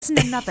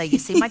Another, you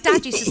see, my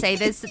dad used to say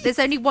there's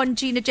only one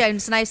Gina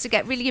Jones, and I used to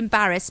get really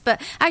embarrassed,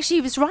 but actually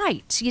he was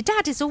right. Your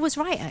dad is always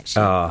right,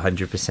 actually. Oh,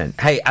 100%.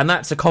 Hey, and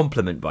that's a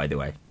compliment, by the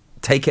way.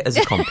 Take it as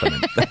a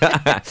compliment.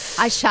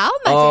 I shall,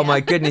 my Oh, dear. my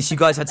goodness. You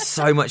guys had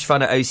so much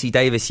fun at OC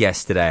Davis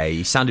yesterday.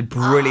 You sounded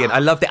brilliant. I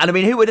loved it. And I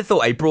mean, who would have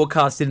thought I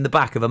broadcasted in the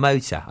back of a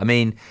motor? I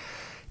mean,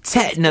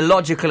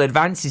 technological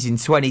advances in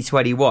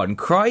 2021.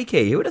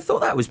 Crikey, who would have thought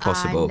that was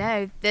possible?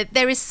 I know.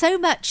 There is so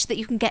much that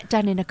you can get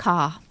done in a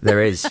car.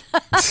 There is.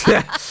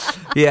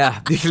 Yeah.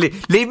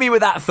 Leave me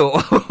with that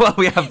thought while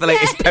we have the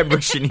latest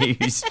Pembrokeshire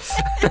news.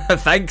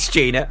 Thanks,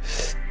 Gina.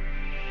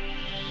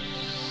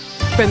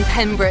 From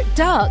Pembroke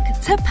Dock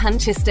to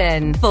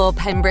Pancheston for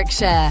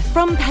Pembrokeshire.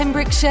 From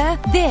Pembrokeshire,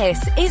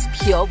 this is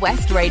Pure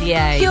West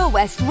Radio. Pure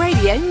West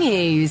Radio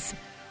News.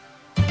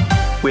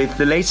 With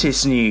the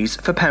latest news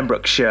for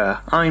Pembrokeshire,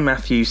 I'm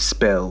Matthew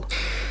Spill.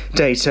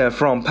 Data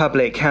from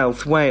Public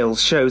Health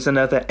Wales shows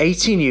another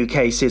 80 new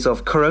cases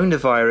of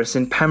coronavirus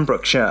in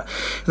Pembrokeshire.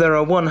 There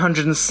are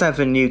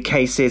 107 new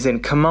cases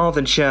in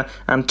Carmarthenshire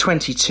and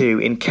 22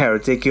 in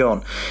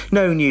Ceredigion.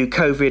 No new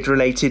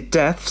COVID-related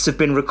deaths have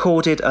been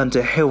recorded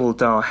under Hywel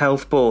Dda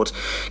Health Board.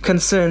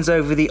 Concerns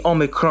over the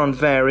Omicron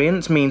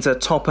variant means a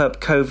top-up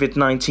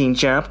COVID-19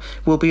 jab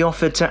will be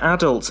offered to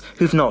adults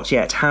who've not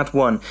yet had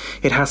one.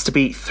 It has to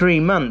be 3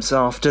 months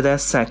after their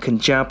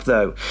second jab,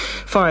 though.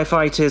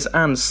 Firefighters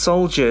and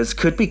soldiers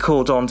could be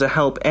called on to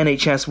help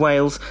NHS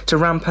Wales to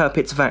ramp up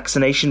its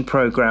vaccination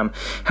programme.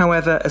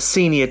 However, a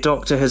senior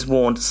doctor has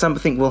warned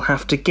something will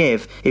have to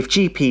give if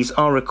GPs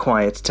are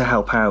required to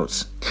help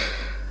out.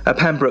 A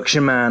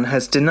Pembrokeshire man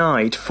has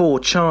denied 4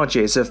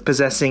 charges of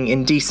possessing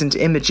indecent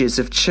images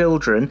of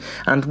children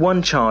and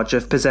 1 charge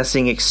of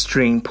possessing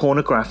extreme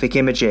pornographic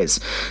images.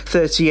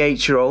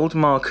 38-year-old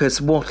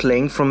Marcus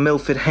Watling from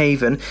Milford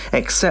Haven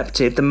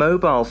accepted the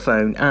mobile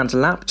phone and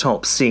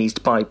laptop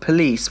seized by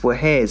police were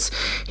his.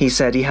 He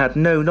said he had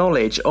no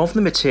knowledge of the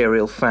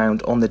material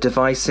found on the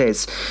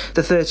devices.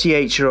 The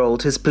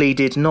 38-year-old has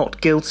pleaded not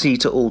guilty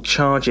to all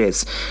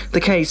charges.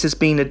 The case has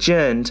been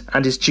adjourned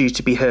and is due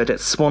to be heard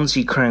at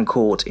Swansea Crown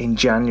Court in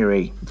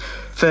January.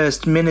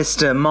 First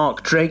Minister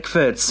Mark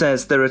Drakeford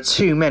says there are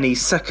too many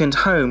second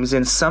homes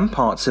in some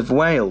parts of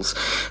Wales.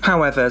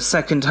 However,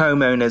 second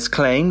homeowners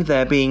claim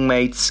they're being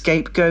made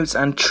scapegoats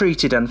and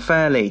treated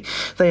unfairly.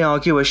 They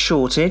argue a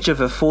shortage of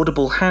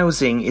affordable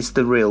housing is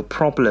the real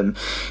problem.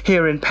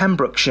 Here in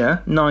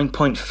Pembrokeshire,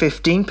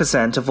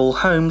 9.15% of all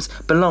homes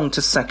belong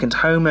to second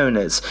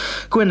homeowners.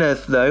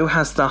 Gwynedd, though,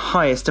 has the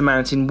highest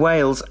amount in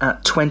Wales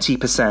at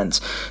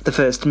 20%. The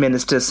First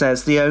Minister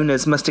says the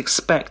owners must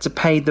expect to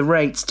pay the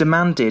rates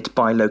demanded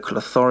by local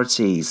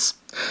authorities.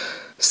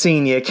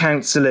 Senior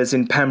councillors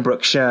in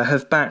Pembrokeshire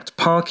have backed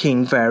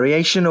parking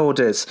variation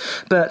orders,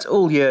 but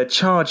all-year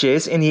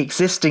charges in the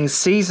existing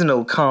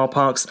seasonal car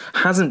parks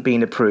hasn't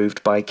been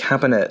approved by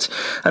Cabinet.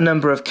 A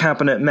number of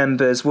Cabinet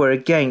members were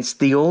against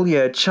the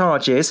all-year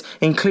charges,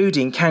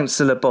 including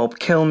Councillor Bob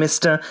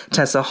Kilmister,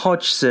 Tessa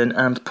Hodgson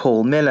and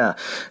Paul Miller.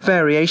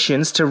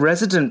 Variations to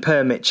resident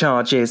permit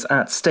charges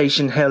at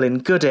Station Hill in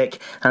Goodwick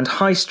and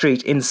High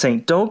Street in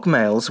St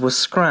Dogmaels were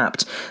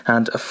scrapped,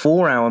 and a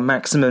 4-hour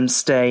maximum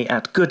stay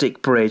at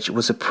Goodwick Bridge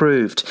was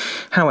approved.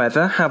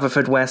 However,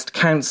 Haverfordwest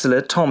councillor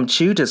Tom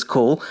Tudor's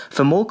call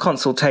for more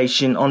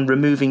consultation on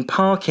removing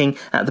parking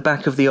at the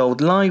back of the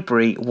old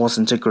library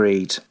wasn't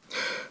agreed.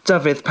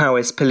 Dyfed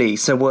Powys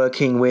Police are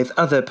working with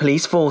other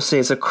police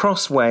forces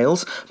across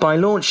Wales by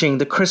launching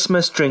the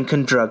Christmas Drink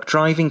and Drug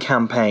Driving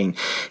campaign.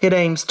 It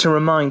aims to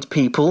remind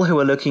people who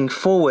are looking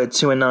forward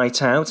to a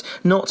night out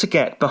not to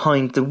get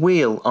behind the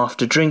wheel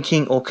after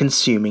drinking or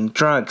consuming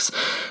drugs.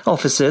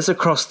 Officers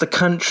across the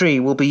country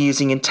will be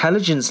using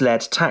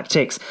intelligence-led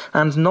tactics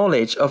and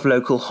knowledge of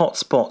local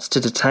hotspots to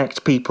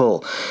detect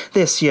people.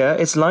 This year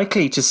is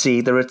likely to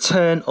see the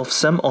return of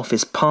some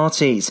office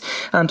parties,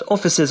 and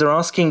officers are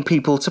asking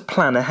people to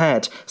plan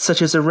ahead,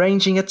 such as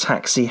arranging a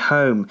taxi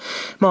home.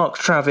 Mark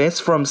Travis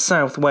from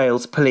South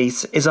Wales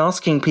Police is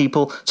asking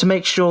people to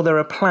make sure there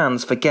are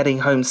plans for getting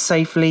home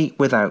safely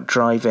without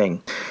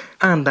driving.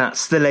 And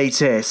that's the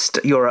latest.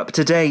 You're up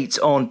to date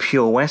on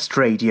Pure West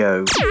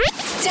Radio.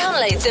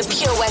 Download the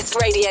Pure West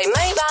Radio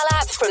mobile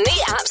app from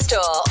the App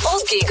Store or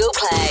Google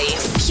Play.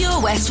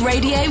 Pure West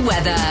Radio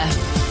weather.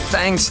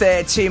 Thanks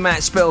there to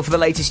Matt Spill for the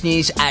latest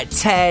news at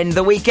 10.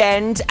 The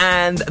weekend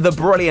and the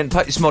brilliant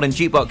Postmodern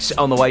Jukebox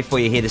on the way for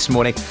you here this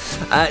morning.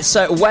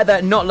 So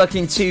weather not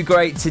looking too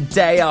great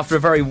today after a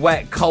very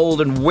wet,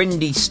 cold and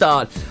windy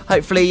start.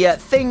 Hopefully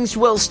things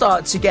will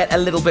start to get a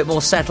little bit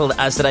more settled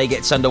as the day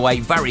gets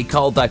underway. Very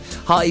cold though.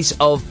 Highs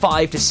of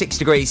 5 to 6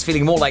 degrees,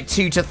 feeling more like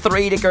 2 to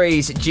 3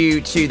 degrees due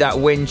to that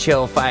wind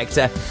chill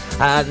factor.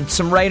 And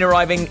some rain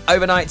arriving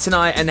overnight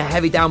tonight and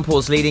heavy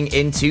downpours leading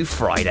into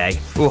Friday.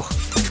 Ooh.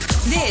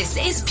 This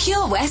is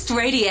Pure West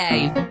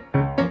Radio.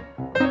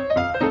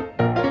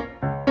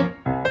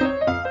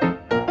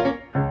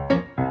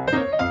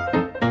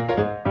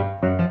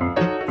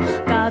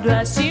 God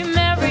rest you,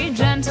 merry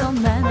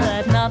gentlemen,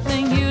 let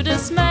nothing you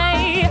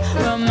dismay.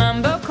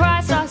 Remember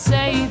Christ our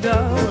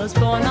Savior was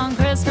born on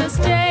Christmas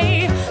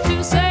Day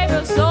to save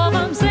us all.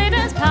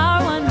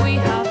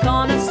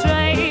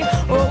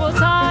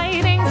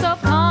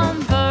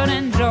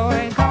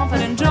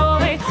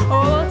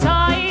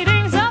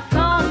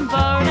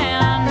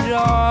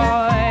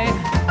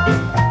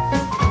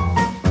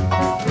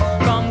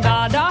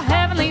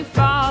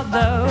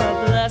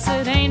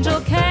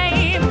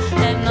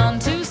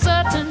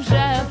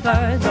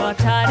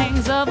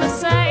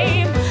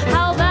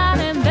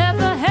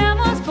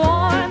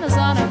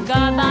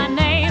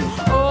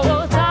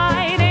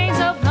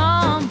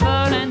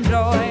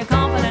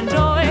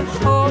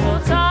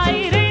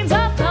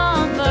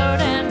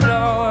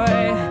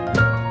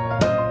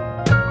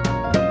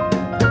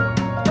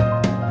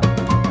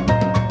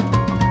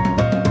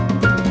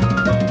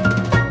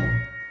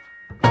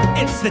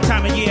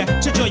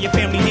 to draw your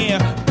family near.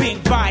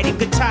 Big riding,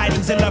 good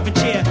tidings and love and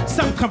cheer.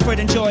 Some comfort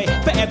and joy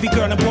for every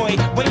girl and boy.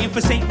 Waiting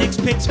for St. Nick's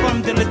picks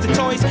from the list of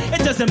toys.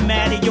 It doesn't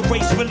matter your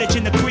race,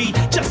 religion, or creed.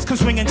 Just come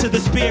swinging to the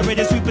spirit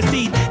as we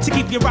proceed to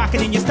keep you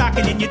rocking in your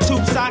stocking and your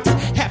tube socks.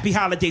 Happy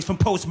holidays from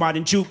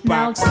Postmodern Jukebox.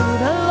 Now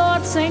to the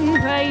Lord sing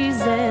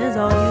praises,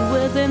 all you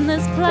within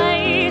this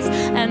place.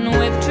 And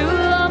with true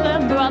love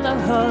and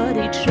brotherhood,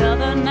 each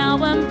other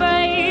now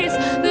embrace.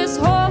 This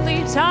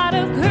holy tide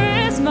of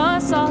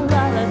Christmas, all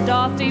at a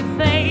lofty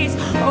face.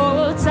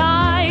 Oh,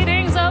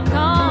 tidings of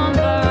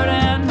comfort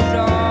and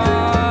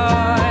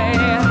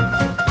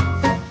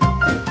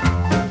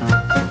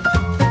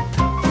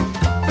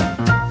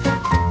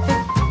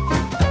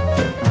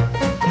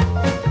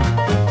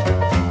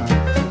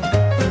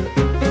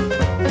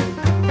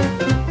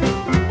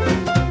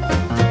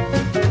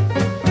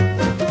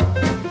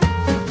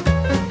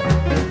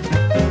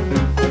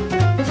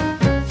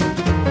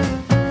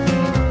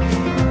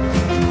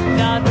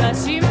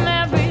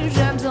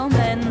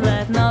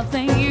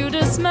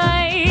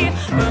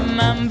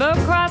remember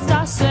Christ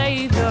our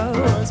Savior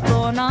was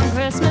born on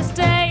Christmas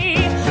Day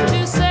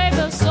to save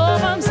the soul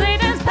from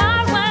Satan's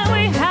power when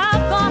we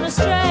have gone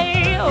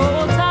astray.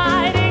 Oh,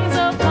 tidings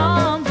of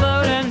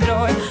comfort and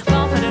joy,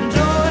 comfort and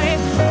joy.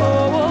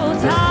 Oh,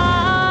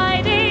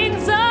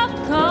 tidings of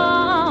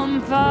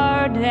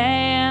comfort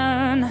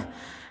and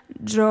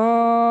joy.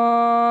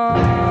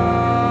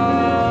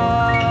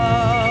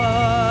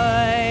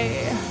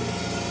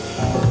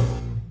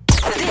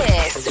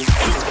 This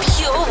is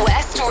Pure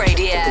West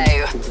Radio.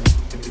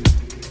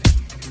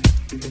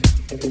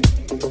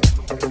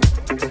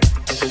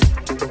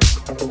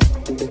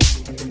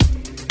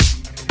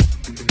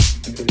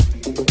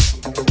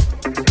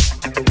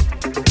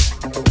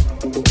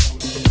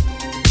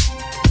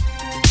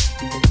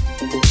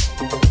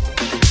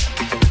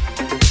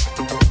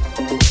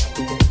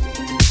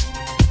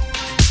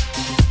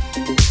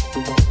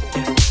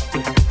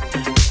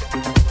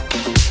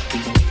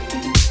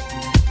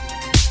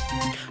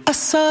 I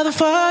saw the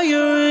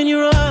fire in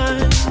your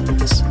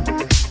eyes.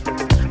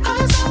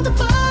 I saw the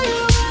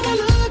fire when I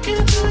look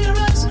into your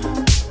eyes.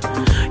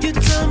 You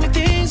tell me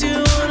things you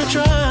wanna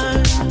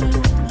try.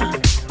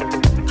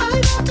 I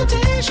know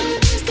temptation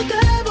is the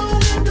devil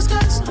in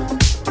disguise.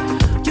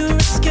 You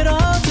risk it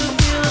all to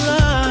feel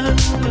alive.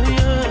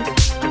 Yeah.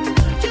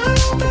 You're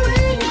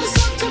offering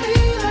yourself to me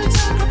like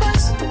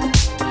sacrifice.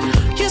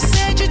 You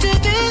said you do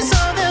this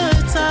all the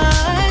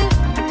time.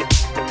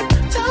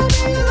 Tell me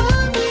you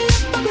love me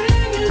if I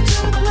bring you to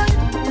the light.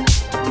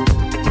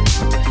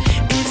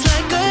 It's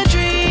like a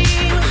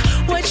dream,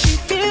 what she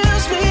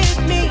feels with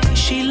me.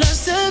 She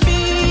loves to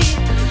be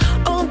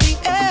on the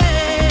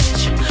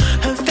edge.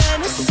 Her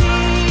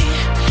fantasy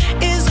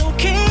is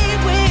okay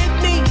with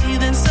me.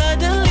 Then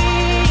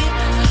suddenly,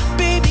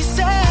 baby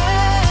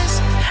says,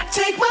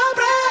 take my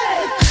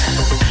breath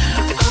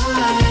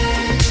away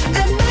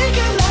and make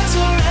it last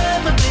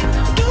forever, babe.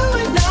 Do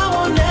it now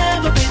or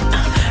never, babe.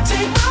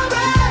 Take my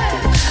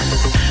breath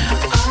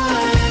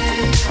away.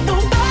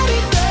 Nobody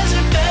does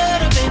it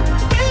better, babe.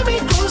 Bring me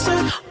closer.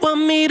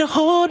 Want me to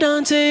hold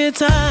on to you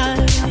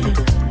tight.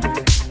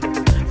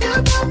 You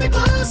brought me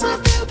close. I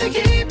feel the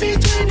heat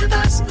between your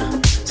thighs.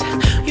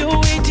 You're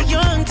way too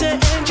young to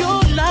end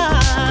your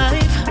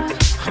life.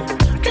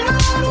 Girl,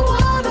 I don't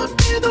wanna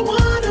be the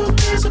one who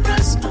pays the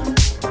price.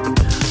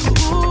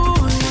 Ooh,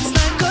 it's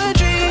like a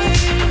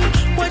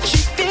dream, what she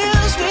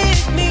feels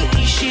with me.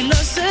 She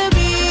loves to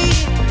be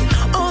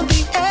on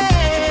the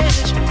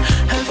edge.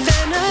 Her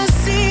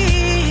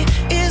fantasy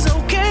is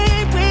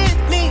okay with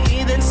me.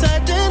 Then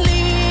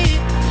suddenly,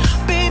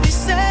 baby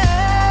says,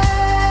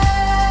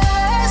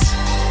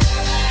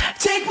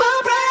 take my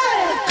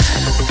breath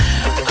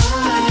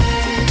away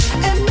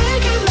and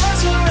make it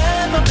last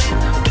forever, babe.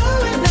 Do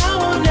it now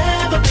or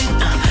never, babe.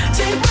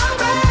 Take my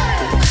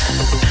breath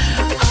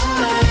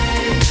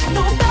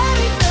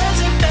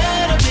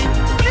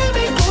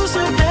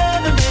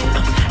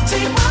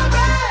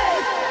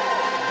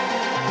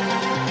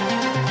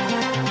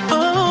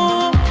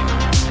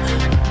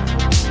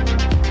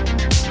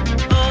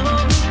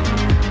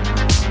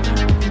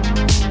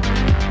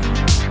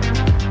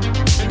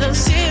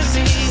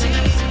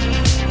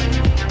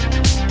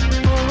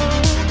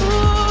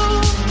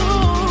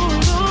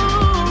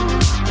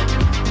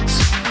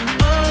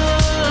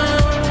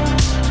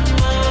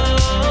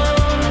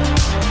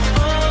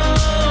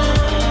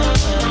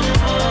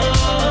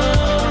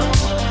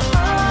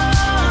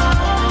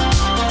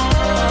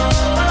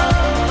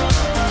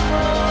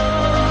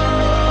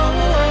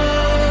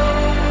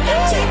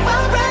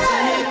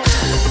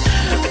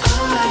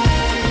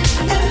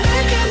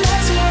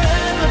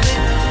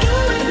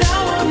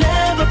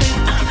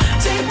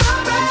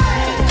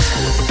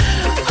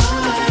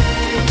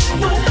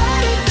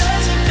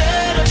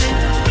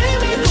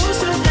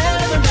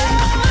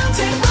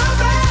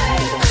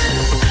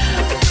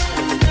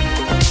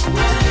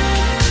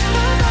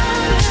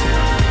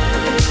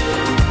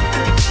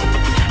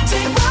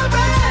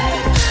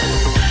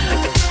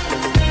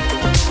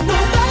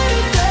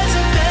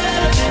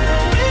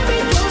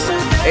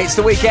It's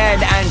the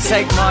weekend and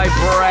Take My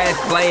Breath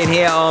playing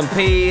here on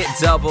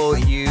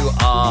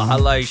PWR.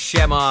 Hello,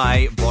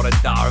 Shemai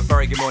Borodara. A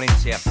very good morning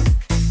to you.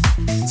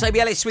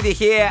 Toby Ellis with you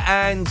here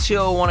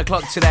until 1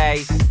 o'clock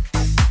today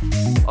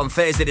on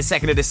Thursday the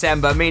 2nd of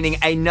December, meaning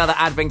another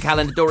Advent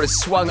calendar door has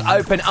swung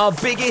open. Our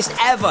biggest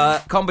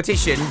ever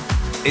competition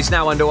is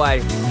now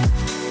underway.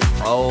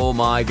 Oh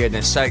my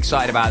goodness, so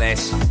excited about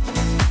this.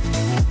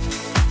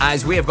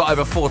 As we have got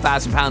over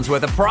 £4,000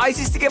 worth of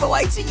prizes to give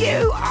away to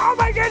you. Oh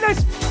my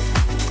goodness.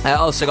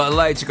 Also got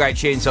loads of great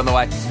tunes on the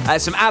way.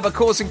 Some ABBA,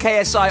 Course and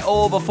KSI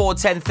all before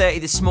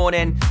 10:30 this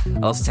morning.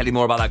 I'll also tell you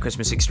more about that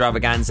Christmas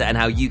extravaganza and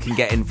how you can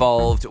get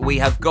involved. We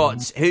have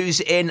got Who's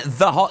in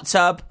the Hot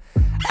Tub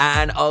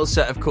and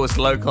also, of course,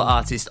 Local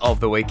Artist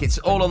of the Week. It's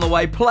all on the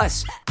way,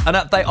 plus an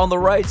update on the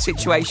road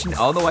situation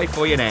on the way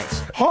for you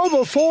next.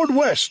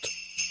 Haverfordwest,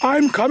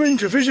 I'm coming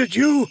to visit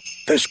you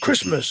this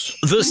Christmas.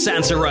 The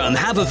Santa Run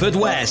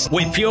Haverfordwest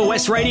with Pure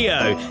West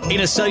Radio in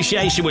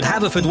association with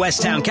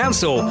Haverfordwest Town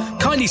Council,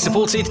 kindly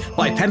supported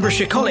by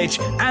Pembrokeshire College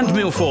and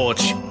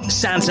Millforge.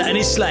 Santa and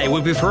his sleigh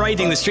will be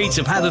parading the streets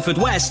of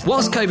Haverfordwest.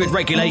 Whilst COVID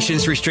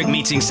regulations restrict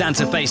meeting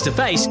Santa face to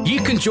face, you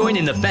can join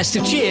in the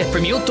festive cheer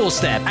from your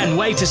doorstep and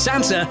wave to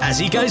Santa as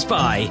he goes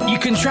by. You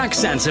can track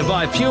Santa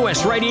via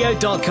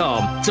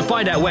purewestradio.com to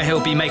find out where he'll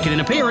be making an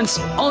appearance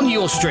on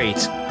your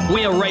street.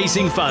 We are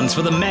raising funds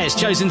for the Mayor's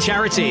chosen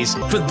charities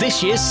for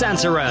this year's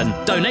Santa Run.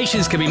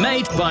 Donations can be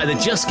made via the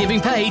Just Giving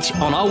page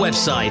on our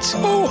website.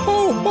 Ho,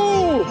 ho,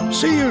 ho!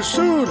 See you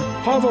soon,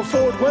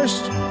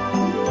 Haverfordwest.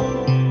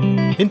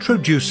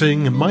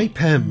 Introducing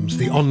MyPems,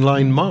 the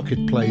online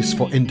marketplace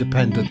for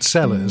independent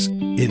sellers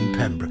in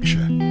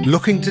Pembrokeshire.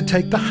 Looking to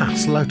take the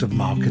hassle out of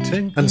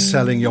marketing and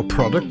selling your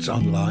products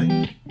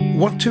online?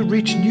 Want to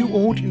reach new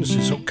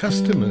audiences or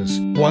customers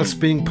whilst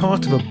being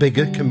part of a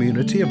bigger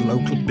community of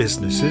local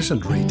businesses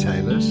and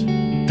retailers?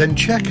 Then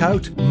check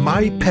out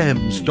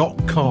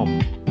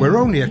mypems.com. We're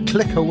only a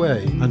click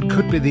away and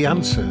could be the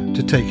answer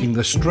to taking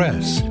the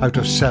stress out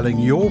of selling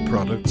your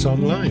products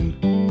online.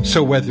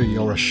 So whether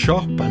you're a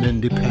shop, an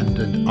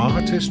independent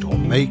artist or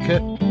maker,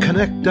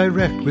 connect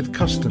direct with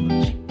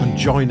customers and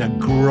join a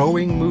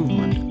growing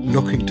movement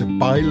looking to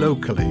buy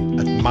locally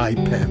at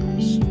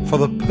MyPems. For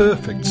the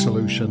perfect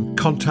solution,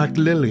 contact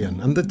Lillian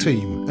and the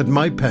team at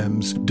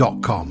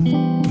mypems.com.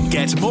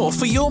 Get more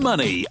for your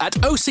money at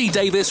OC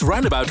Davis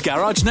Roundabout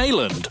Garage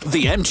Neyland,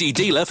 the MG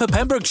dealer for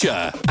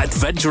Pembrokeshire.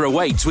 Adventure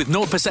awaits with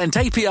 0%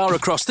 APR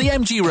across the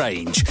MG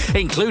range,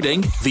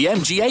 including the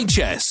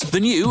MGHS,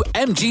 the new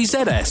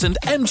MGZS and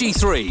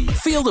MG3.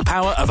 Feel the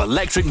power of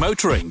electric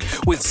motoring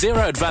with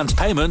zero advance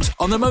payment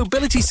on the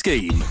mobility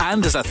scheme.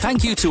 And as a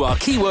thank you to our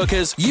key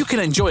workers, you can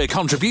enjoy a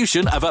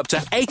contribution of up to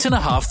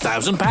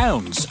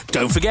 £8,500.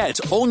 Don't forget,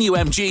 all new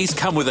MGs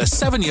come with a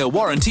 7-year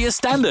warranty as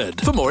standard.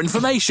 For more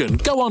information,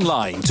 go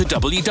online to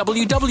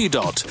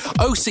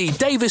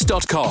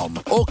www.ocdavis.com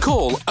or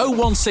call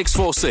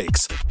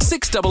 01646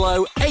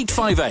 600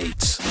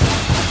 858.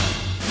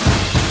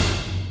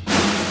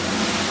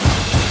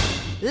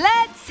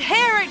 Let's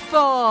hear it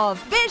for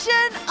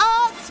Vision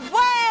Arts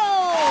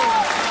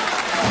Wales!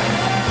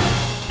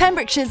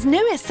 Pembrokeshire's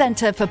newest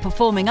centre for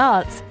performing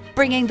arts,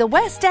 bringing the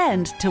West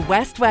End to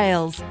West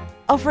Wales,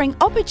 offering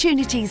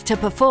opportunities to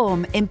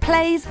perform in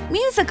plays,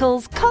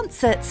 musicals,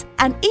 concerts,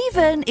 and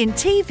even in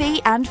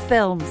TV and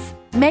films.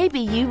 Maybe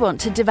you want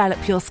to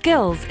develop your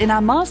skills in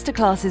our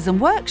masterclasses and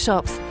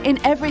workshops in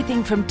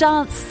everything from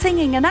dance,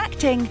 singing and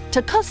acting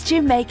to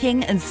costume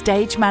making and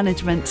stage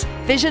management.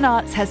 Vision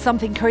Arts has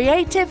something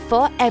creative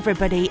for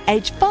everybody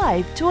aged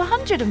 5 to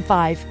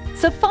 105.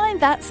 So find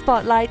that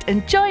spotlight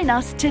and join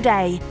us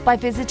today by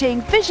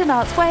visiting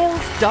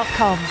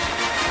visionartswales.com.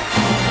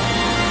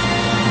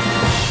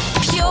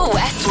 Pure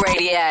West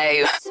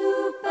Radio.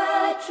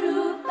 Super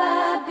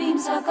trooper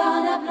beams are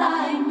gonna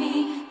blind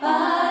me, but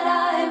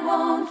I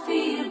won't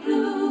feel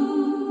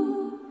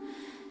blue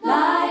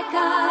like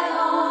I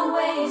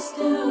always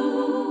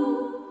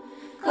do,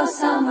 'cause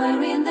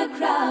somewhere in the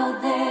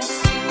crowd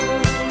there's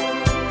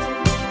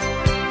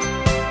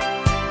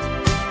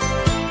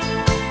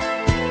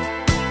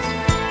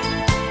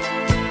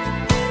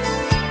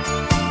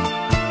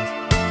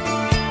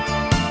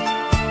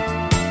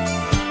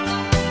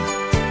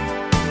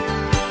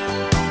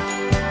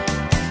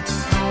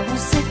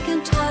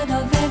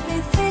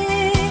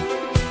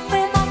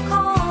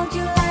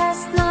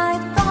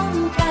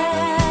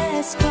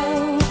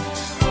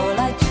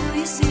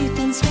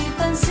sleep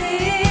and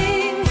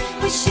sing,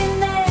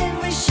 wishing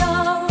every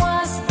show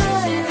was the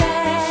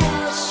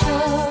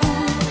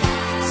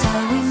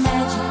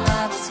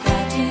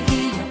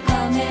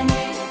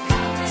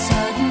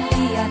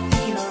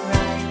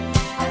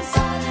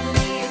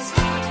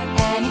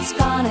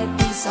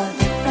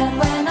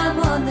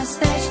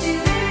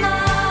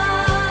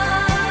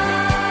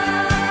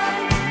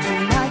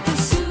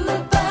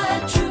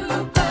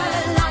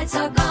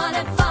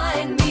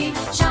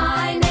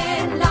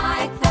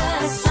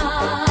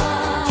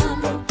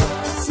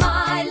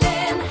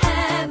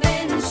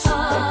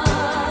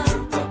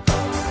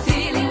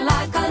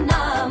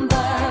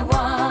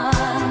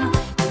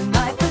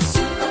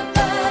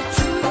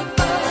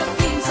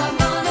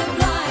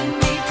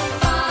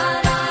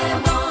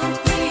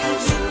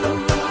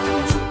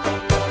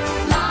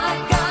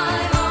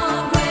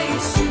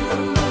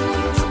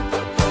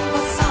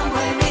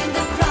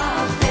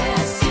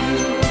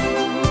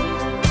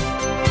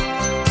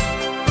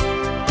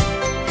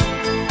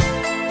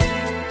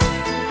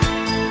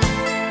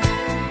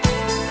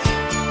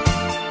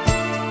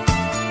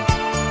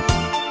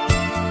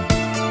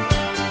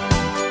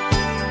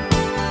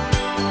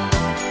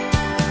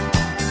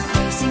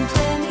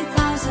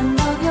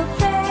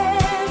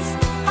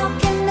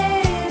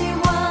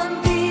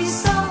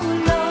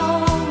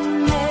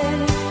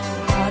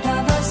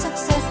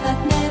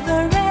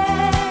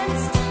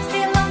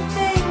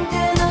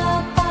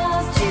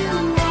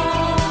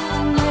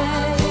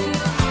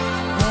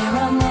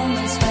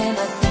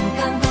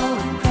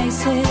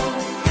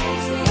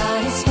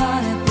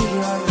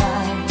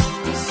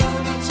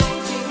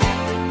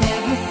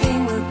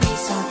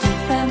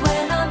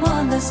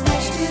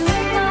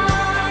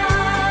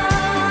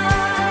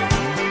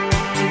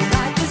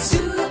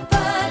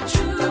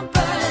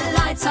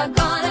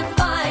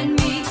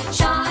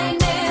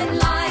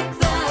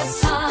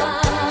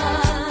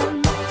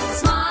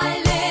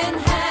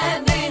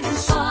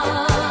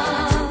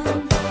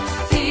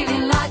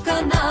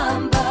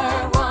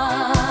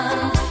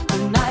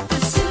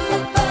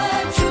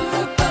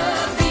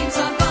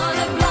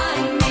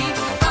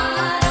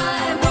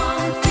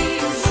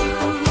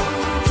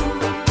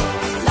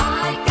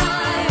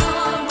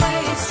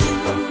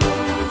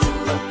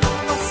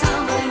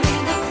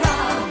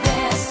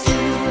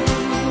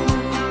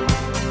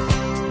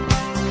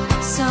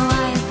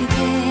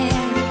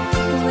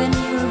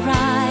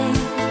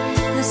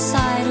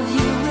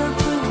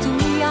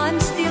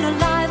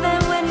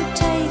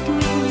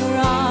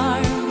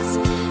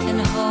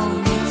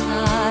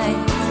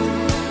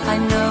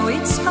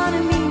it's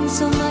gonna mean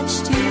so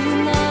much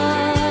tonight.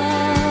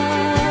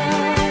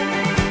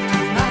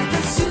 Like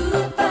a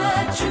super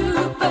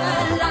trooper,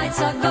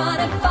 lights are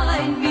gonna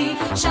find me,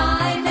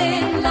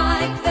 shining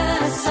like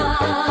the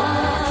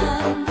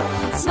sun,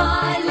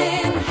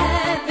 smiling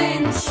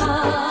heaven's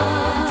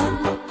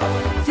sun,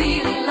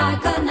 feeling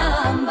like a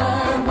number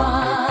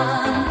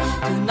one.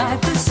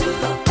 Tonight the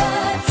super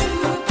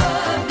trooper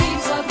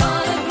beams are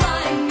gonna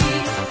blind me,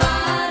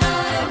 but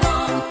I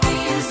won't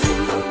feel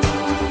soon,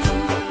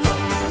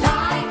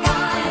 like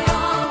I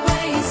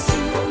always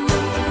do.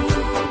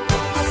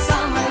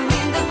 Somewhere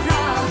in the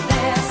crowd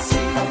there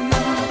soon,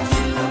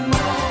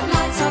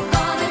 lights are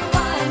gonna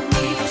find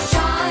me,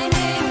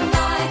 shining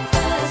like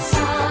the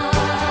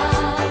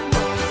sun,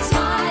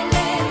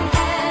 smiling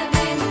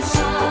heaven's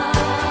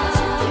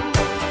sun,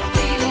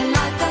 feeling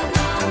like a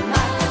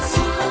number.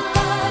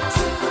 Super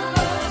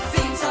trooper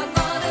beams are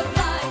gonna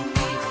blind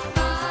me,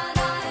 but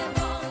I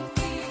won't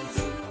feel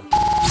soon.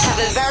 Have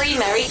a very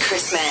Merry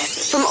Christmas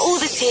from all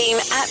the team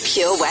at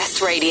Pure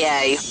West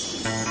Radio.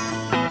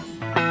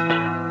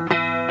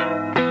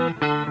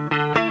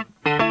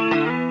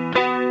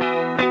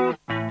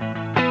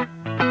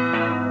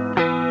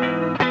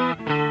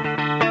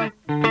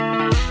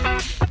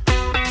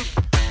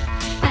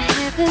 I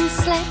haven't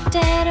slept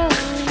at all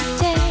in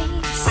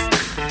days.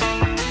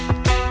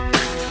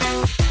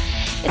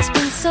 It's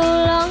been so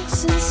long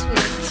since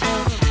we've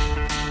talked,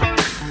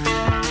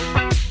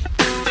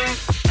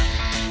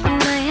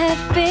 and I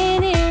have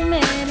been here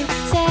many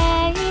days.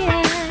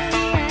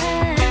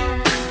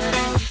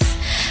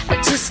 I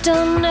just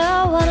don't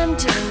know what I'm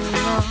doing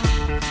wrong.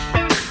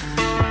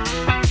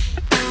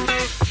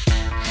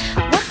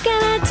 What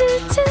can I do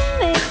to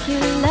make you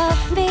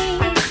love me?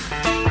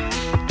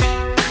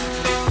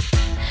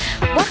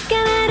 What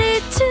can I do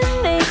to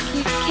make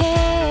you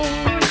care?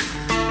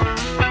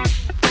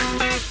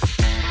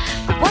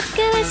 What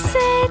can I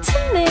say to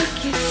make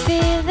you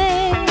feel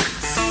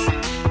this?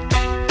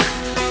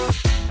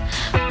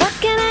 What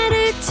can I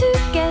do to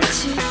get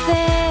you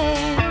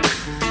there?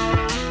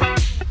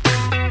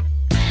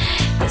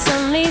 There's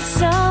only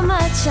so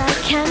much I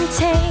can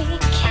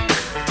take,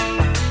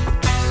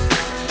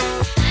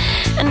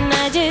 and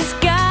I just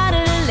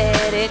gotta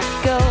let it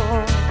go.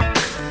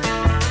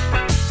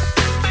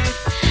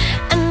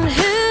 And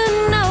who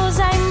knows,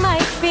 I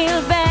might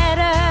feel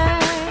better,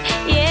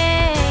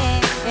 yeah,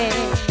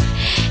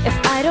 if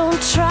I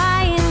don't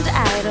try and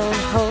I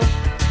don't hope.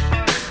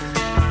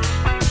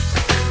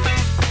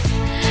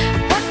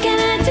 What can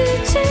I do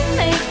to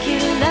make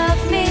you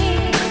love me?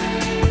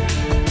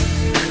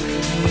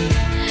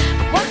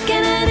 What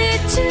can I do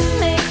to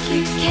make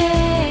you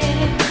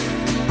care?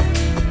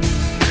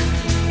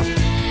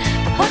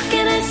 What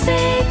can I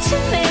say to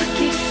make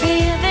you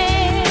feel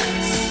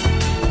this?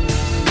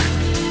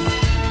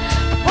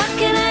 What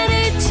can I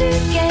do to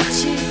get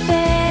you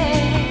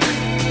there?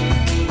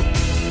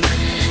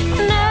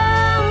 No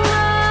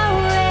more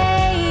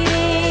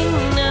waiting,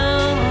 no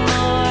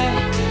more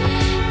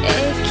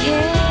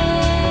aching.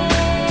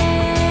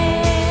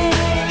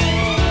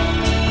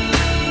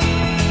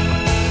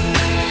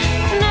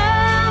 No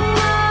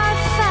more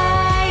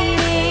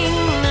fighting,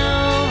 no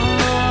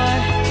more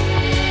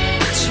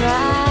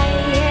trying.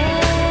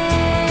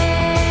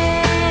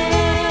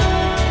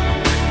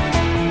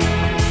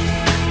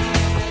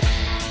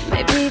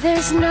 Maybe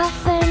there's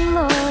nothing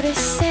more to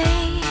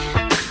say,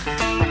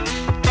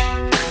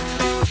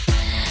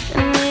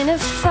 and in a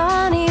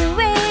funny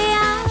way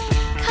I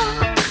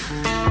can't,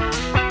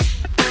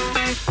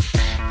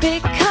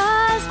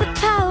 because the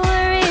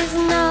power is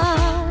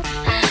not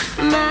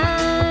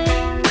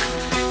mine.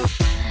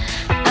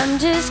 I'm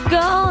just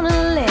gonna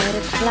let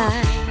it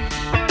fly.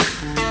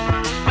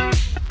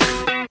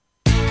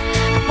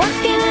 What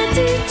can I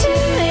do to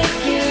make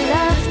you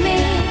love me?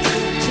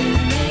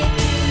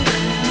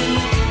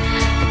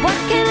 What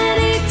can I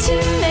do to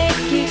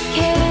make you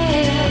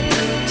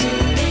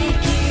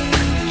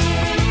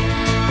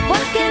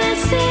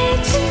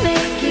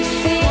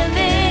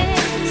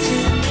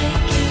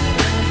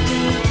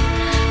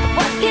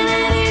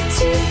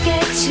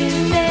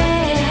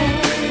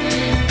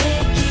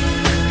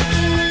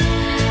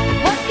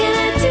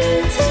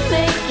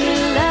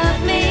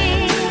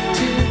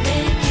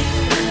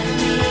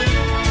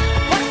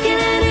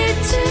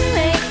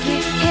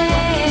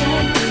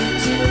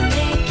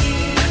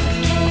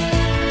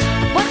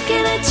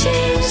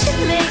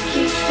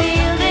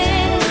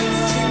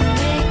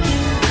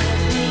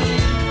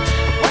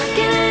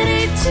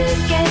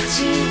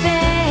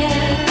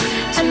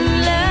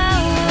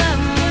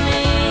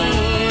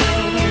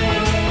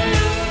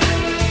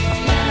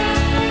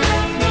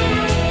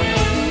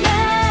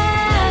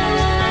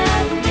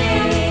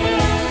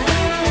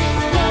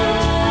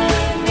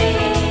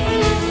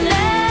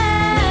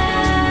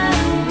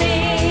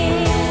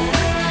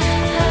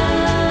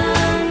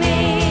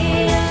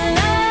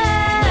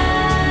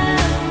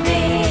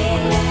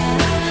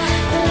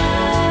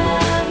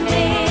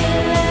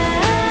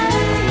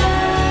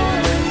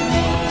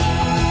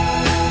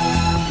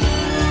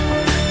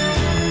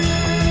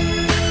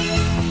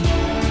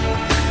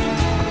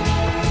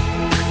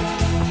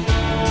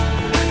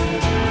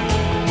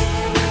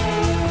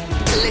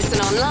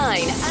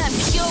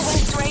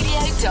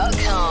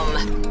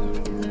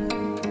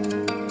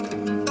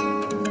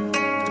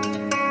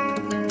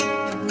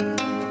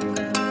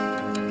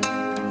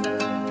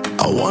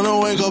wanna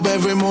wake up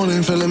every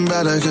morning feeling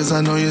better, cause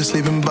I know you're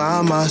sleeping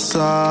by my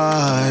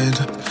side.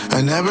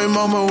 And every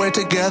moment we're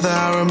together,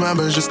 I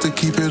remember just to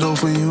keep it all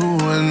for you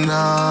and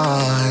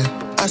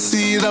I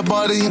see that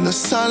body in the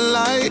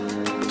sunlight,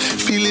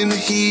 feeling the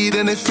heat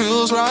and it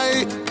feels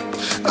right.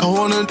 I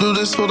wanna do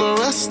this for the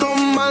rest of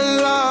my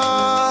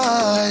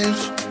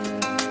life.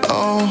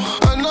 Oh,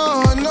 I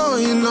know,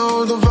 you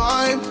know the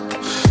vibe.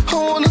 I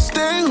wanna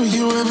stay with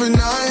you every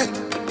night.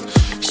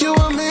 You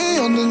and me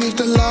underneath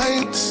the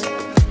lights.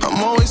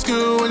 I'm always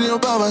good when you're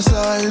by my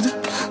side.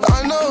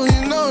 I know,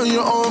 you know,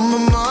 you're on my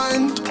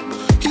mind.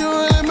 You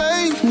really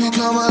make me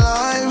come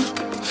alive.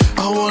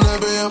 I wanna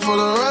be here for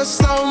the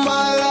rest of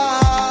my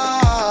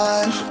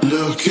life.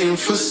 Looking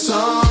for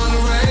sun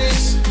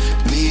rays,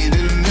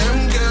 needing them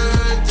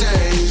good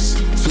days.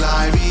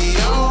 Fly me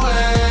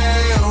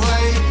away,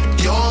 away.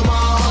 You're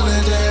my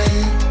holiday.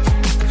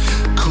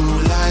 Cool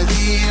like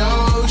the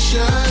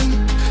ocean,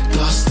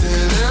 lost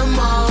in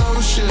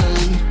emotion.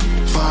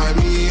 Find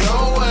me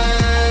away.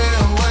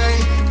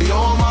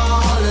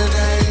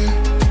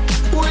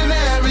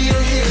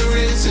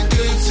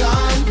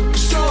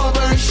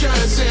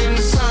 Shirts in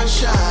the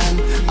sunshine,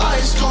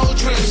 ice cold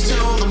drinks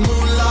till the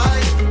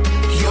moonlight.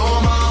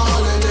 You're my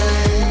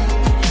holiday.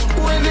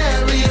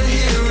 Whenever you're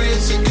here,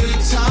 it's a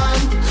good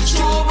time.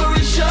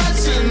 Strawberry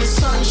shirts in the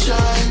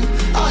sunshine,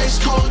 ice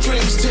cold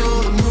drinks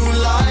till the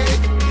moonlight.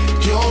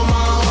 You're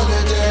my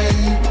holiday.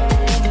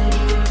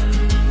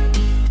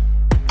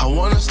 I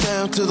wanna stay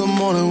up till the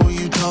morning with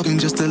you talking,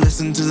 just to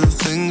listen to the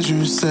things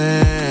you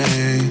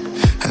say.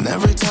 And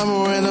every time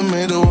we're in the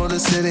middle of the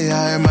city,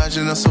 I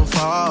imagine us so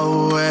far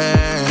away.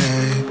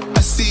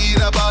 I see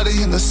that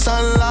body in the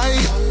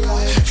sunlight,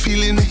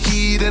 feeling the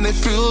heat and it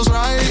feels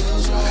right.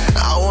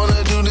 I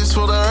wanna do this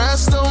for the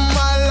rest of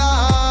my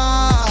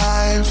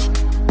life.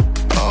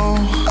 Oh,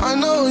 I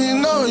know, you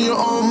know, you're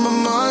on my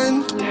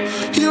mind.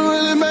 You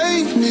really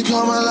make me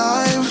come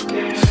alive.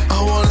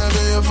 I wanna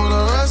be here for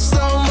the rest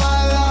of my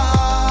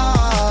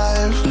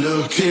life.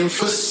 Looking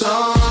for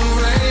sun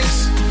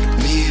rays,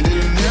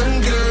 needing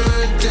them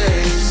good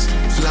days.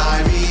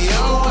 Fly me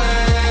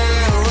away,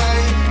 away.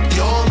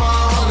 You're my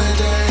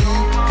holiday.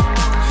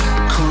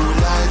 Cool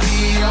like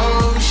the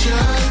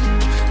ocean,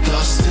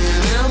 lost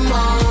in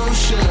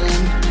emotion.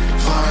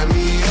 Find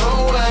me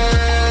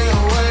away,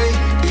 away.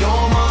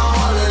 You're my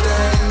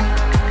holiday.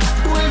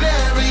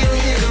 Whenever you're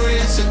here,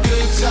 it's a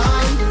good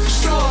time.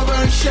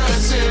 Strawberry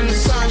shirts in the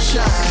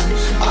sunshine,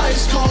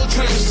 ice cold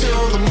drinks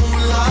till the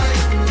moonlight.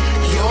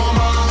 You're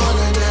my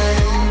holiday.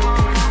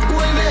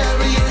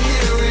 Whenever you're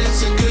here,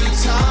 it's a good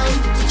time.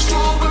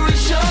 Strawberry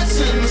shirts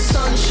in the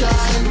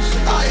sunshine,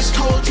 ice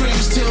cold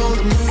drinks till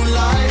the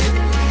moonlight.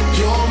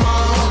 You're my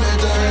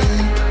holiday.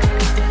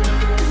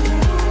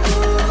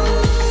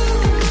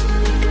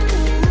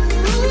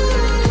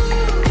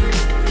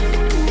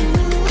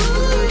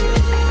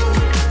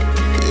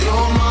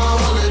 You're my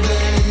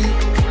holiday.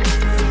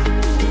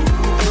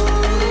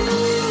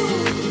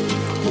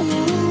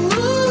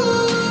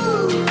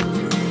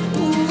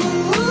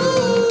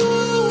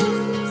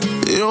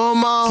 You're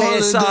my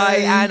KSI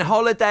holiday. and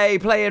Holiday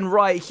playing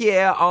right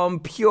here on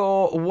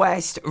Pure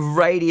West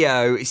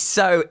Radio.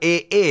 So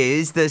it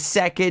is the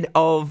 2nd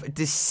of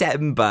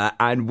December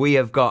and we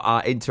have got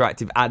our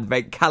interactive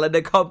advent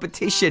calendar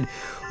competition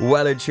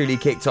well and truly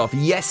kicked off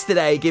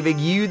yesterday, giving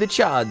you the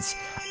chance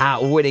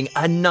at winning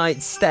a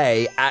night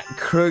stay at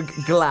Krug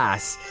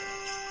Glass.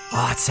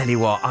 Oh, I tell you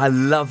what, I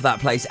love that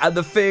place. And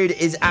the food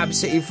is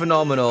absolutely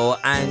phenomenal.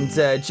 And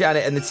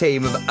Janet and the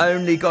team have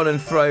only gone and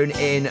thrown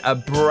in a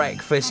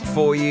breakfast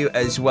for you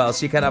as well.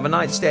 So you can have a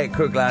night stay at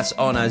Krug Glass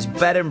on as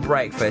bed and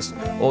breakfast.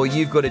 All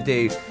you've got to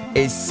do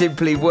is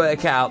simply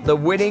work out the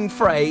winning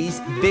phrase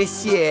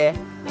this year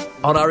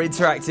on our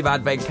interactive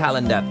advent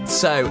calendar.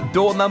 So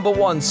door number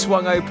 1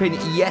 swung open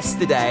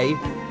yesterday.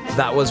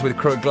 That was with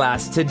Krug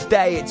Glass.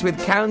 Today it's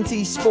with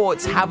County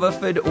Sports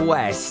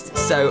Haverfordwest.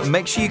 So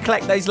make sure you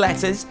collect those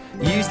letters.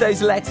 Use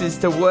those letters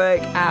to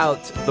work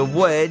out the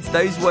words.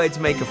 Those words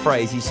make a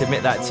phrase. You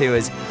submit that to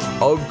us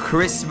on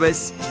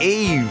Christmas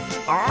Eve.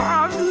 Oh,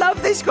 I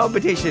love this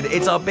competition.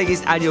 It's our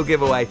biggest annual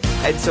giveaway.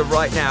 Enter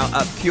right now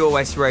at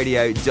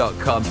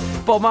purewestradio.com.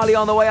 Bob Marley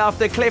on the way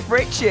after Cliff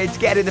Richards.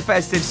 Get in the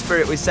festive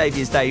spirit with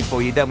Saviour's Day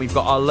for you. Then we've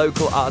got our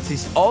local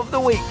artist of the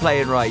week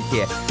playing right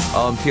here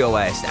on Pure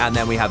West. And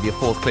then we have your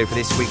 4th clue for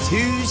this week's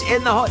Who's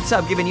in the Hot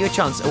Tub, giving you a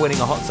chance of winning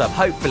a hot tub,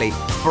 hopefully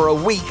for a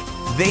week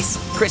this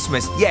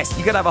Christmas. Yes,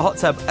 you can have a hot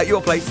tub at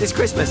your place this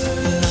Christmas.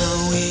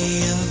 Now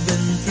we have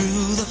been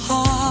through the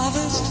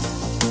harvest.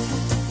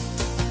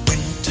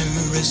 Winter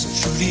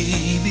has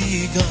truly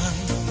begun.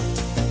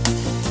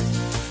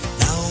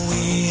 Now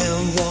we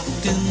have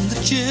walked in the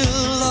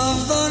chill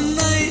of the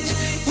night.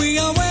 We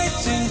are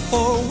waiting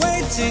for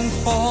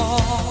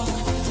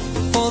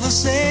the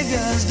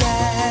Savior's day.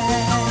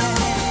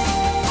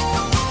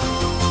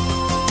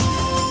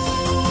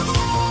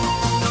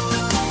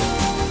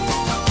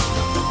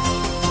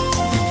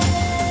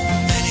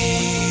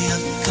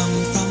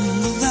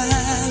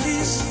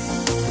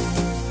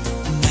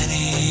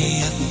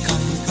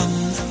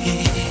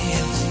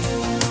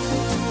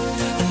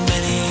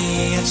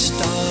 have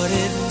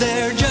started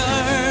their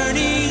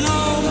journey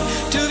home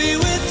to be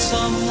with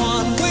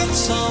someone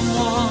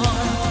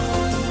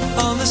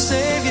on the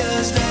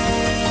Savior's Day.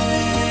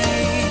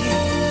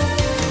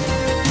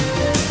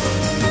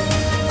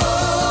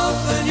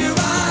 Open your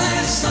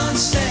eyes on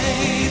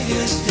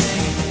Savior's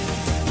Day.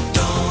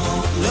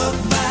 Don't look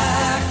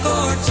back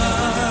or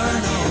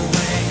turn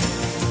away.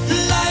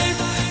 Life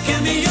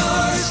can be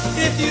yours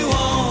if you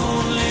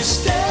only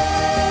stay.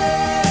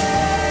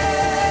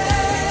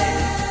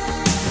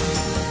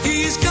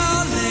 He's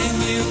calling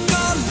you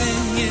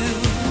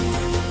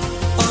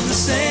on the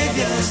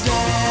Savior's Day.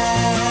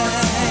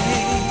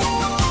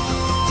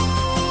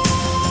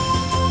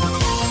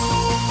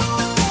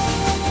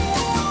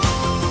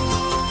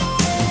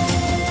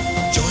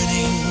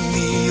 Joining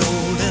the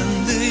old and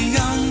the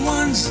young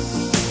ones,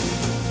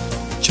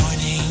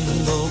 joining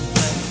the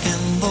black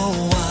and the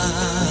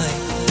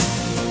white,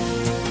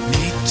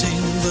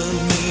 meeting the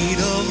need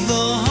of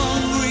the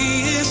hungry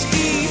is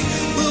He.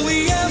 Will we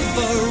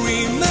ever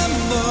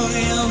remember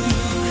Him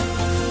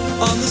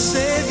on the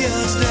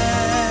Savior's Day?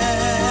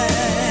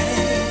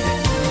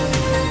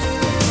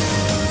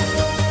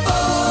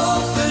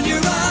 Open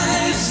your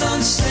eyes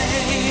on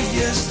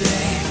Savior's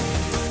Day.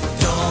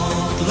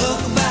 Don't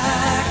look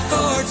back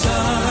or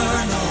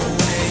turn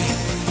away.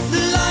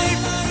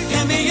 Life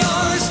can be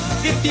yours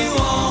if you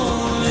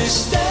only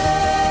stay.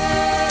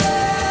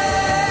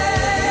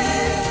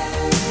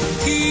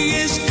 He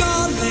is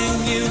calling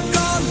you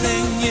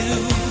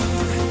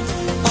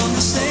on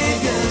the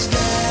Savior's Day.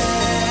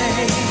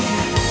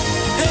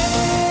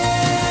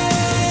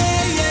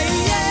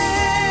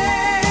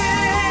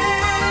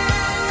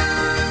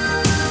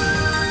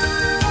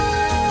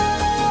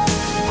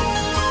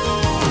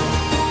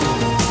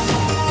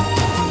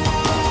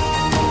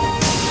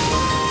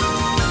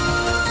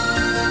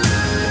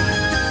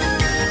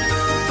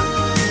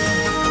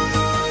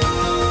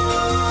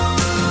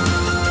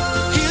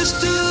 Here's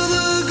to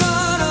the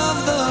God of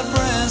the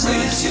present.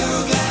 Raise your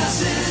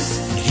glasses.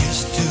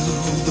 Here's to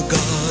the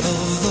God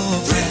of the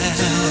present.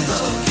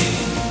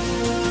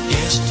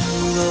 Here's to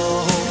the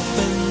hope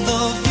and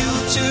the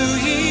future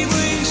He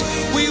brings.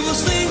 We will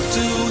sing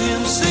to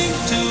Him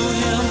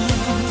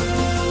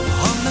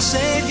on the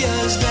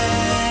Savior's Day.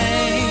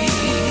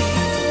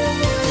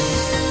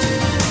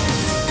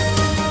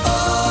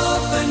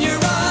 Open your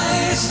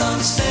eyes on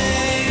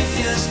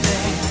Savior's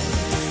Day.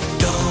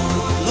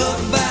 Don't look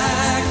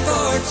back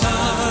or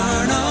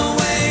turn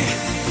away.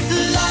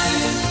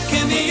 Life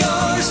can be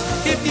yours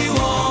if you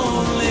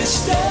only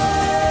stay.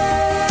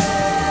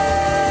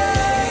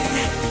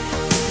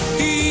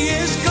 He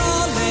is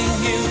calling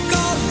you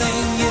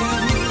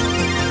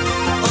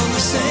on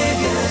the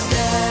Savior's Day.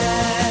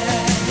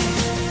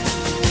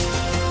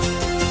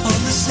 On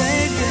the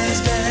Savior's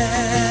Day.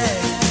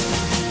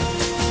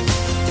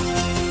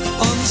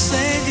 On the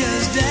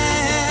Savior's Day.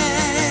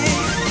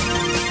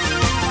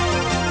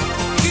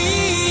 He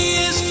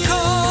is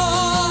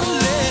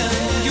calling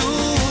you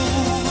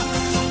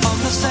on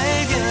the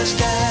Savior's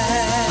Day.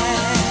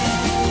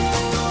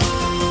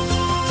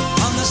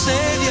 On the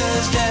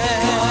Savior's Day.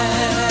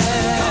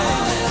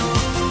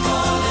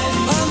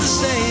 On the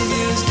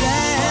Savior's Day.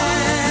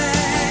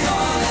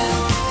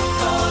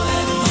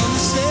 On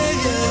the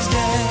Savior's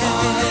Day.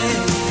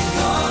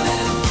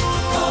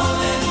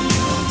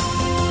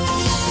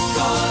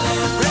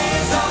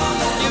 Raise all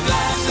your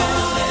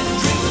glasses and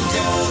drink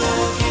to the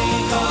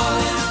King.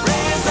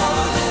 Raise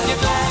all your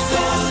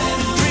glasses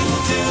and drink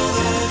to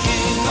the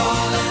King.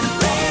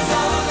 Raise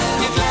all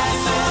your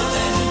glasses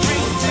and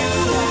drink to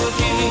the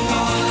King.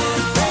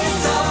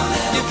 Raise all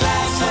your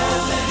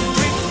glasses and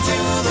drink to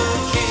the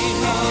King.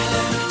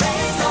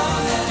 Raise all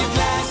your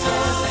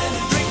glasses and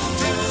drink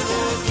to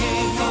the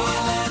King.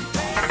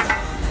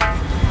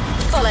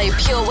 Follow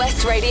Pure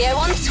West Radio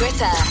on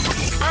Twitter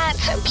at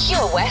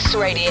Pure West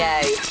Radio.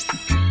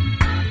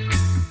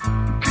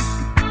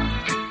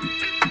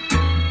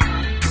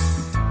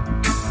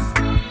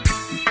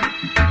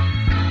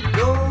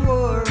 Don't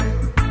worry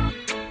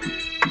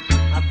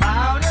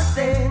about a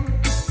thing,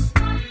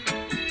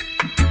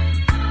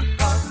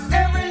 'cause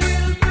every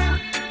little thing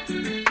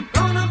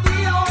gonna be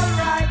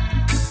alright.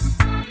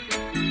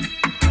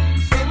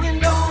 Singing,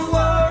 don't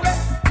worry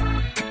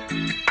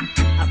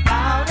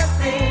about a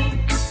thing,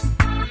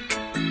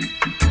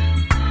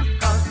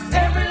 'cause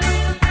every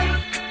little thing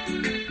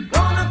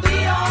gonna be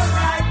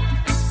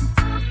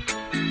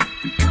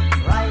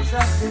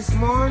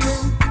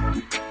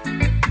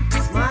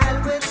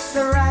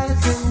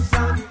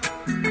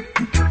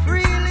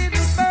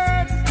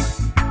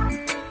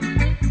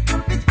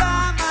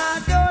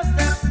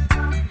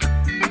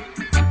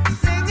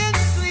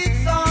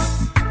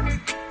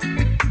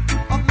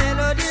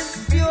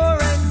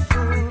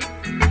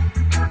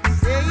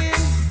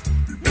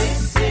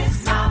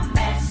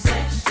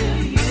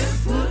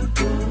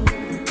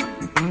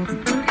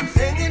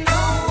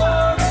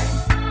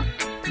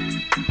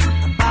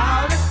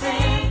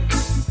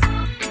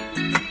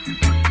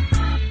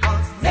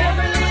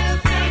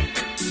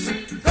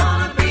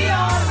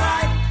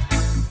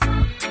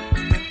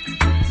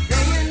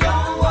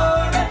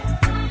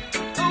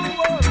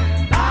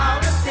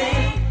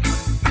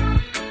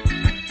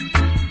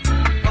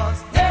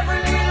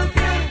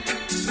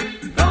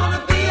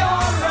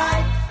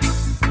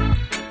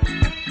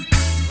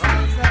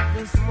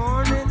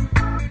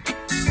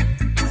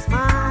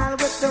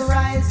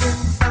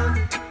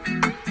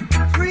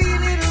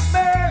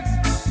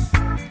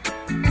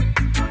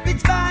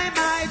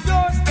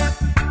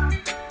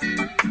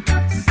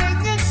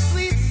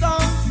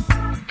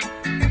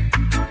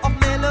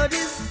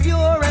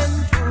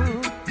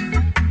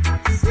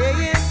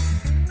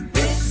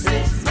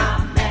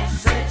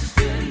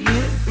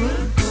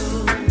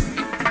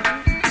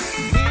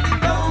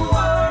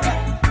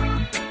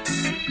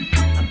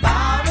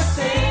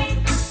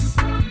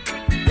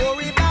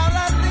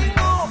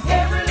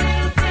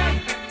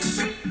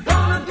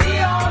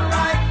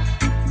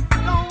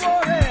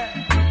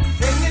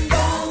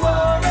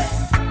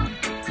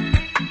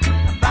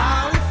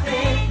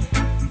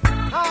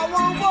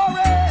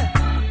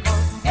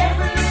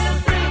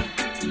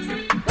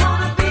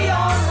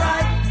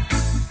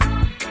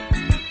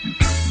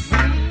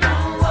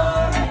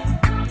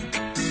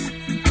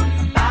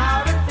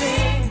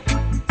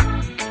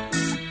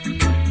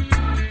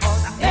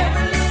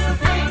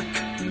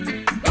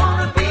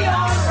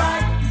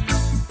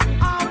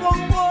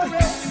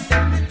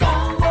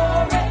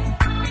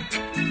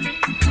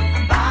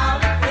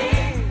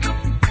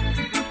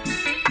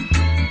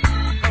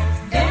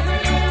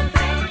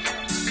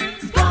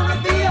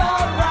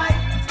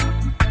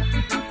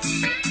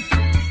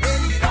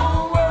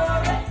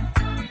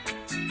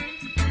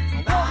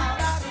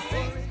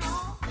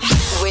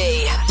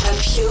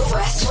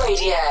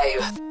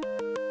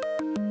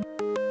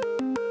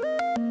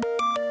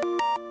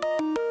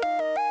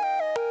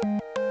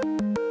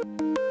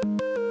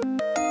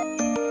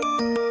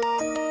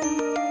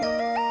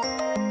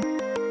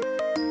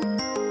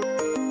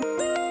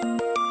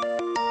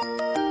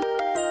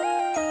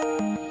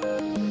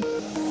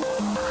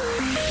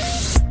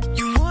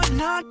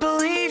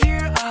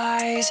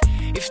skies.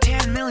 If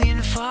 10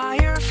 million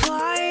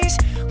fireflies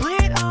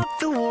lit up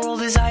the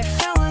world as I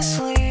fell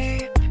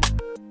asleep,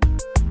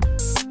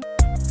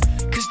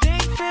 'cause they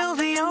fill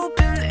the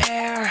open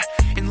air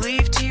and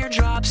leave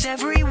teardrops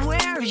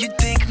everywhere. You'd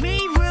think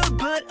me rude,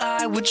 but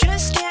I would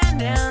just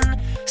stand and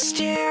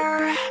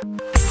stare.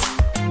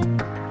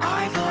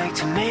 I'd like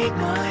to make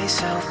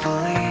myself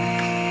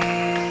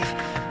believe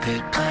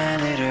that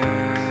planet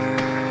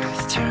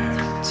Earth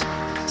turns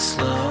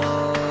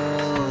slowly.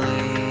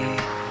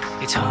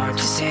 It's hard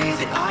to say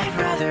that I'd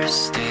rather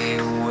stay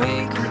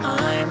awake when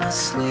I'm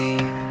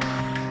asleep,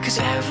 'cause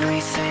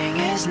everything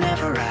is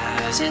never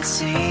as it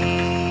seems.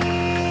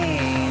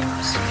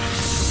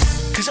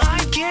 'Cause I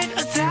get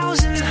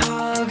 1,000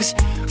 hugs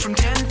from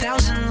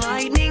 10,000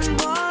 lightning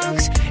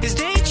bugs as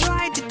they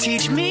tried to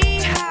teach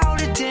me how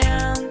to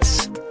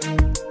dance.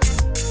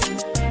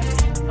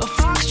 A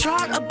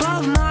foxtrot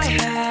above my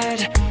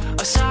head,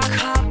 a sock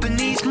hop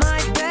beneath my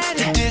bed,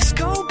 a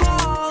disco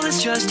ball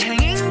is just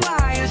hanging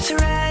by a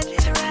thread.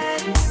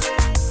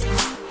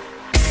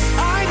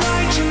 I'd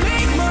like to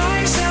make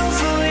myself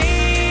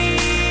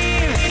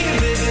believe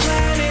that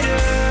planet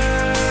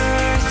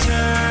Earth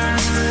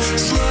turns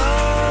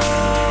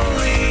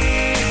slowly.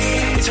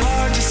 It's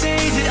hard to say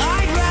that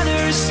I'd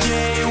rather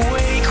stay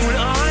awake when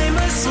I'm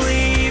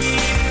asleep,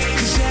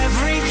 'cause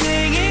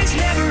everything is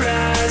never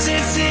as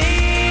it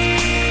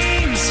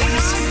seems.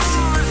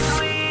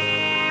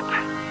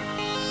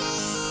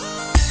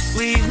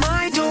 Leave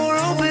my door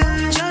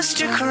open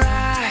just a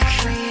crack.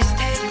 Please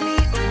take me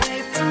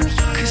away from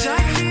here, 'cause I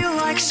feel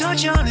like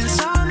such an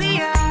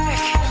insomniac.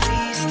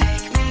 Please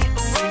take me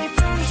away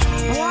from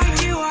here. Why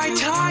do I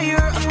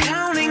tire of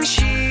counting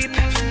sheep?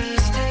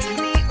 Please take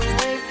me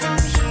away from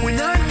here, when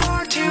I'm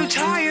far too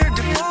tired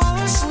to fall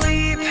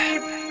asleep.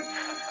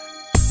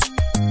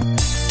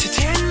 To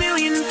 10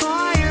 million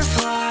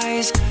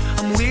fireflies,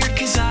 I'm weird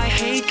 'cause I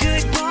hate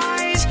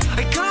goodbyes.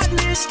 I got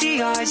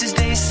misty eyes as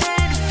they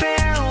said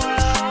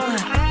farewell,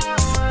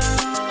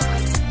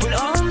 but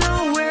I'll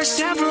know where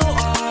several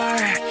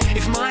are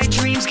if my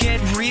dreams get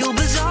real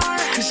bizarre,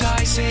 'cause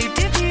I saved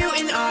a few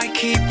and I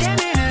keep them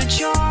in a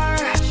jar.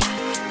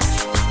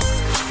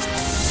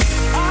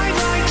 I'd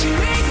like to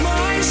make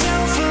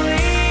myself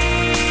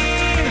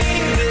believe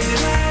that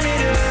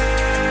planet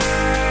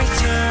Earth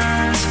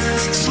turns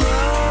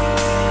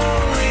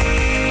slowly.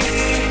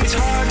 It's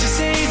hard to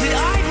say that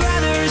I'd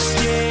rather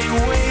stay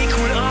awake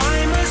when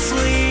I'm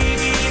asleep,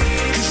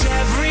 'cause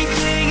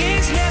everything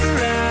is never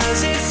as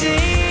it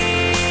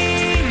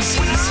seems.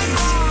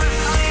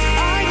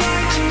 I'd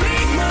like to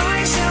make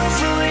myself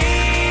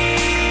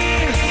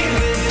believe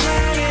that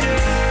planet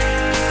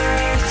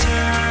Earth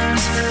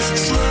turns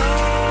slowly.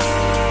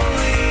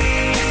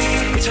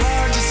 It's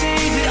hard to say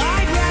that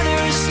I'd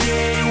rather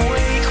stay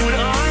awake when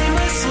I'm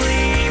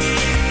asleep,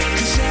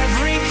 'cause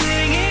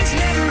everything is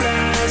never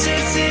as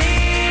it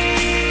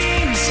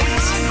seems.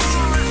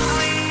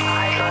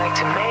 I'd like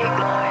to make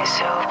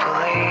myself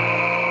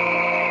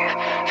believe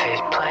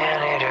that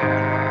planet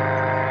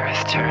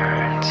Earth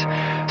turns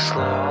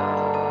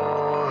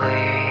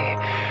slowly.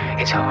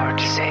 It's hard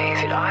to say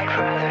that I'd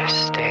rather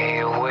stay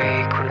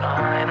awake when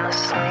I'm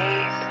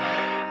asleep,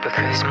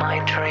 because my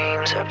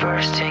dreams are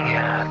bursting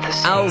at the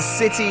seams. Owl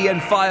City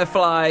and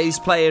Fireflies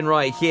playing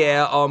right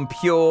here on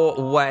Pure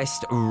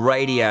West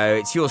Radio.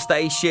 It's your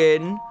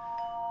station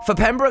for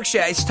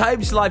Pembrokeshire. It's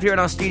Tobes live here in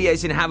our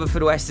studios in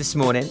Haverfordwest this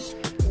morning.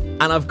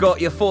 And I've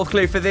got your fourth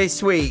clue for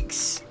this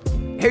week's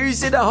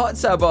Who's in a Hot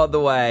Tub on the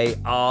way.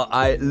 Oh,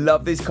 I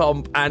love this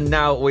comp. And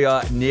now we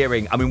are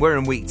nearing, we're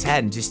in week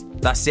 10.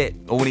 That's it.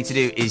 All we need to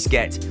do is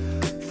get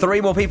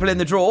 3 more people in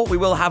the draw. We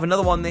will have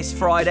another one this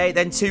Friday,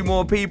 then 2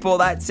 more people.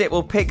 That's it.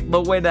 We'll pick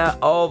the winner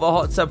of a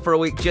hot tub for a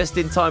week just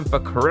in time for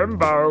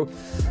Crimbo.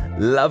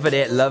 Loving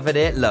it, loving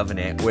it, loving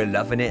it. We're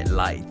loving it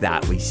like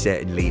that. We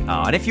certainly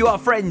are. And if you are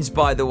friends,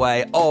 by the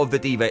way, of the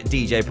diva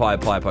DJ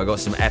Pied Piper, I've got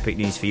some epic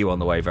news for you on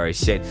the way very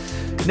soon.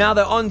 Now,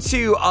 though, on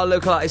to our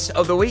local artist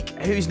of the week,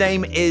 whose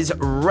name is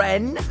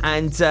Ren,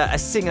 and a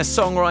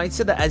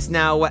singer-songwriter that has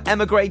now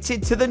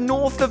emigrated to the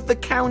north of the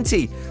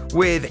county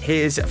with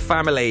his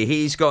family.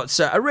 He's got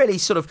a really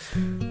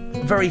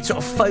very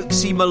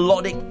folksy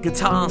melodic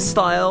guitar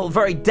style,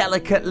 very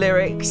delicate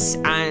lyrics,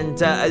 and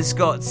has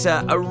got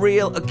a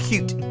real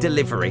acute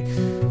delivery.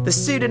 The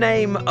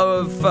pseudonym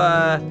of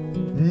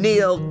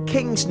Neil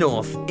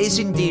Kingsnorth is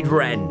indeed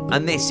Ren,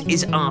 and this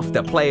is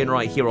After, playing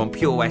right here on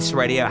Pure West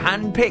Radio,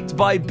 handpicked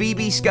by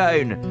BB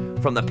Scone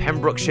from the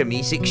Pembrokeshire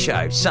Music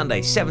Show,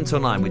 Sunday 7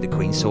 till 9 with the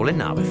Queen's Hall in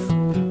Narberth.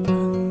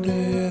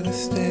 Under the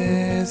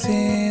stairs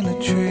in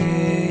a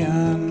tree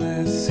on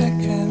the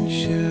second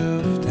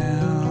shelf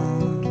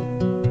down,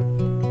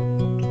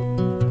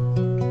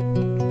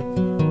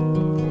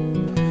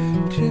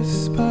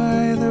 just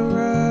by the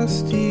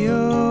rusty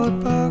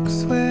old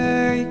box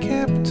where he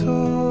kept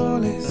all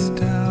his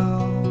doubts.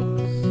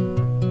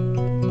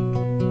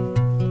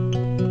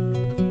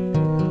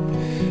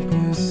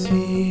 You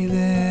see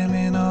them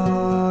in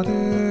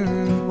order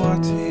of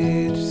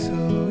wattage,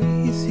 so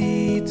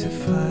easy to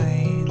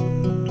find.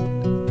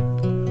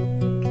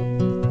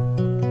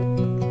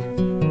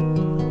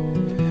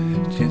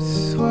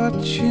 just what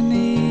you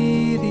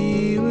need.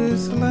 He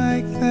was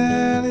like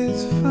that,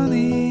 his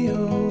funny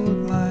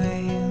old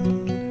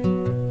mind.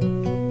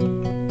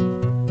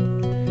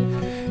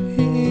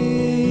 It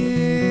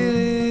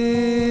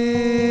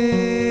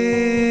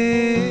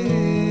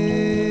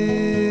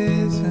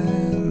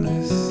isn't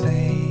the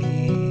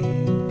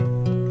same.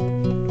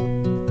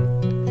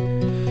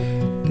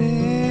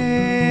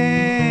 Day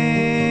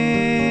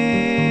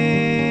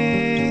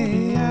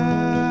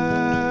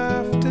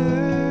after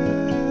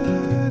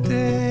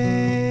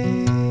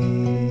day,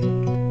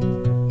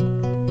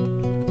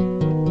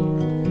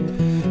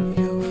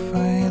 you'll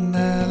find a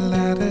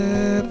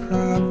ladder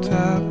propped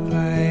up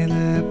by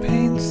the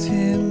paints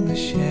in the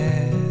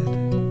shed.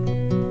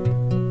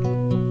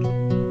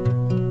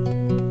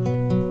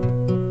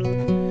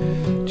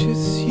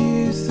 Just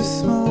use the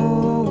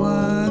small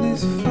one,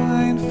 it's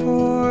fine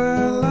for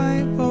a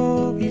light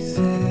bulb, he said.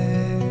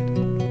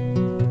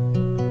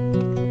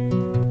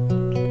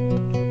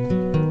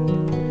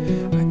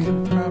 I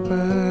could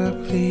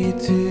probably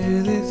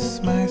do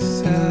this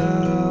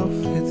myself,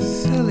 it's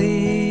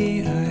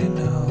silly, I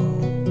know.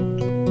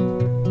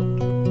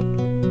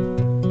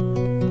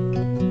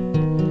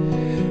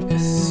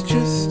 It's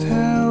just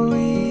how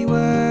we were,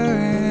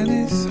 and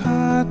it's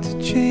hard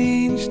to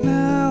change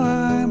now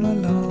I'm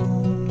alone.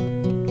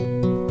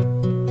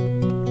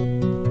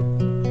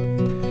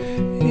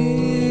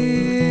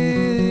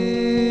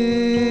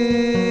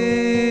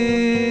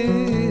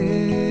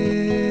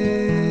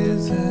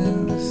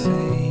 Isn't the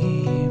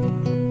same.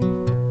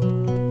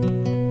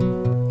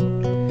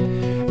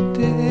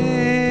 Day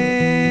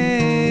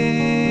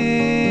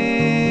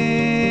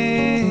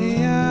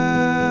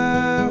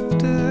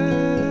after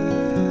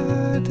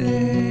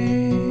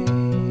day.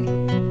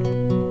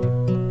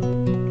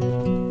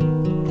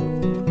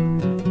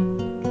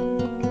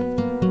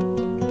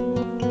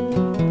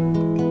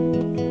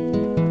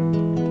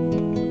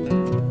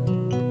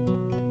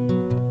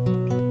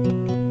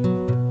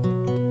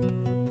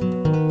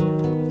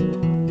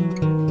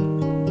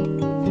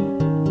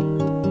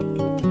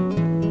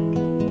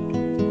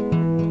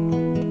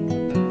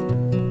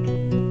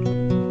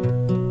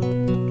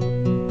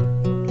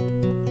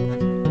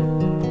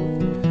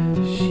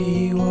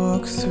 She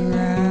walks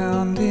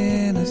around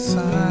in a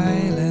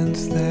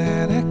silence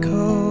that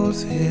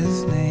echoes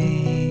his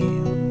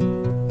name.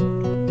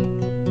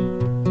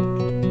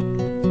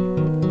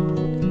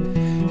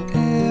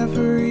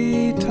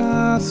 Every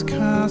task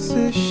casts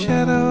a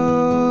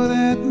shadow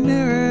that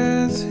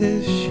mirrors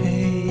his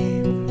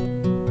shape.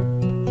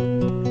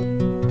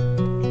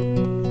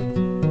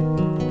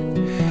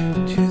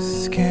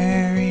 Just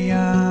carry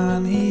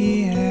on,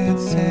 he had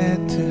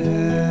said to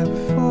her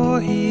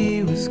before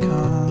he was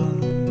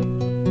gone.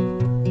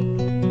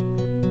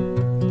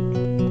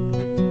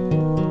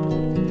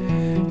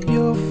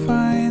 You'll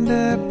find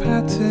a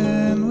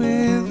pattern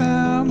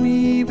without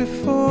me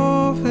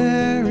before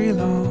very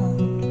long.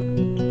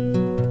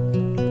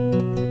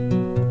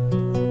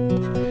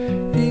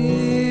 It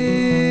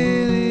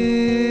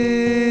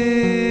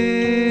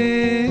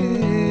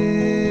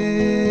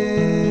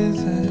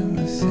isn't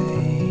the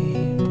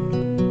same.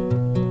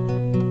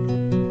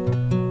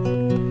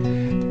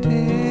 Day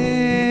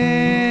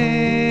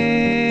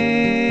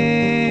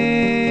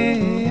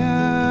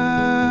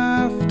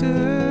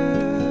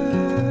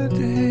after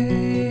day.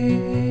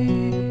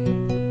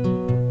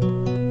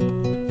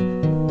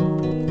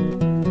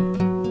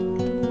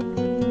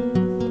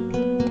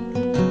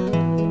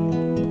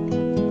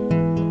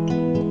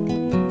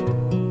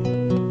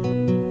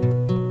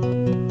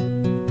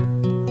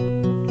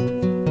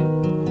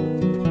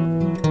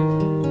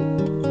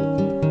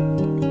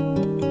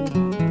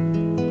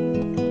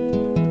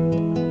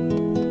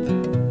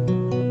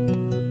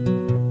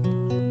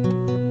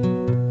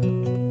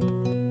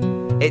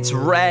 It's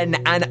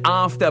Ren and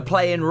After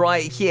playing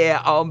right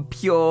here on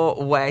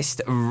Pure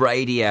West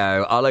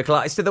Radio. Our local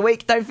artist of the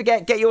week. Don't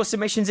forget, get your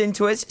submissions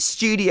into us.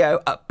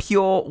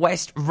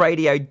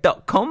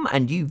 studio@purewestradio.com.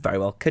 And you very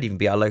well could even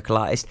be our local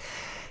artist.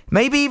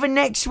 Maybe even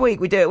next week.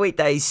 We do it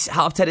weekdays,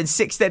 10:30 and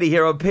 6:30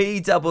 here on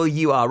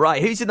PWR.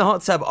 Right, who's in the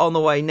hot tub on the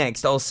way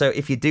next? Also,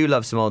 if you do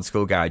love some old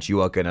school garage, you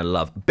are going to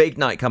love Big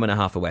Night coming at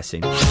Half a West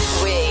soon. We are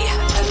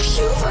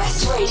Pure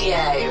West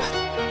Radio.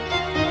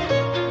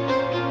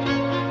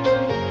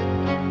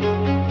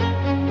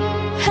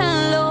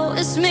 Hello,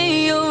 it's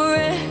me, your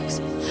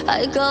ex.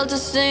 I called to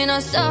say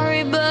not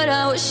sorry, but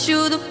I wish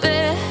you the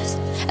best.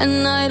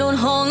 And I don't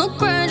hold no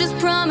grudges,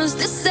 promise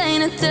this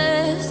ain't a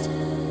test.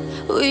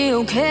 We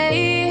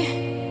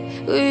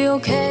okay, we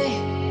okay.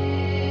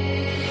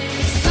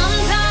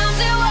 Sometimes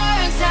it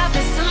works out,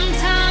 but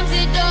sometimes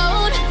it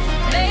don't.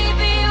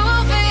 Maybe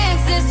we'll fix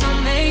this, or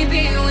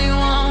maybe we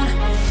won't.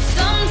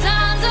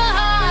 Sometimes a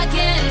heart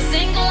can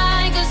sink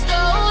like a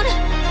stone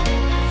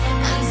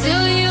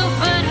until you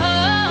find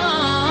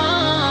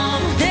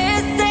home.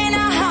 This ain't a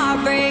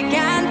heartbreak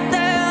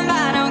anthem. I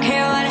don't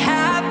care what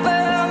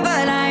happened,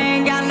 but I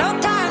ain't got no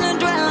time to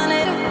dwell on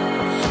it.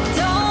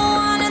 Don't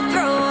wanna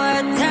throw a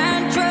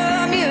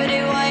tantrum. You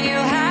did what you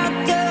had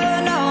to.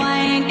 No, I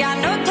ain't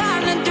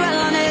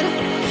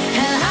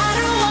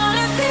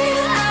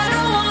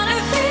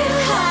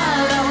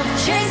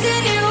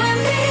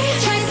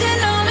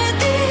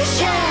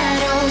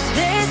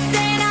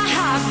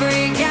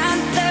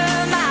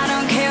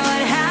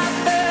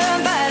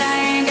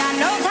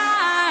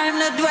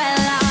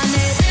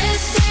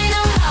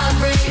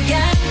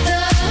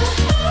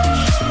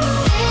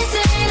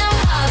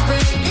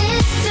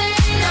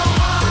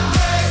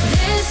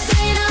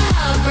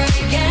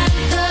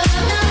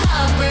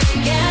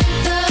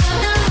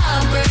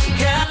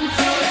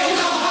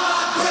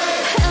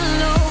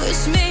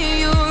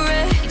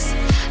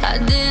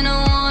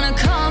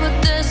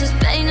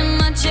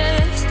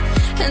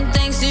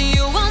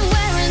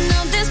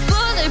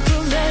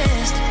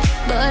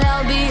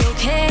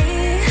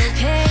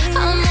okay.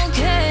 I'm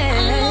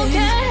okay.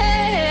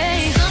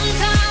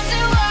 Sometimes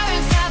it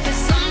works out, but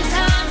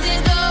sometimes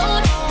it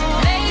don't.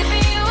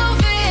 Maybe we'll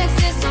fix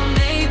this, or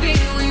maybe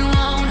we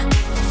won't.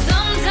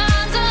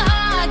 Sometimes a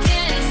heart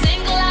can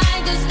sink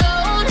like a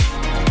stone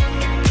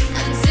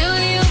until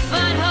you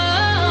find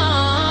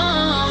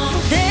home.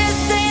 This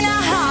ain't a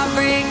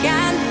heartbreak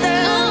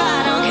anthem. I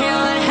don't care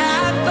what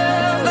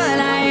happened, but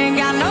I ain't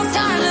got no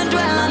time to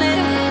dwell on it.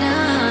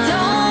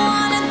 Don't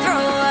wanna throw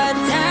a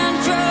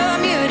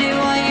tantrum. You did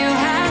what you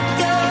had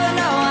to.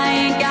 No, I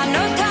ain't got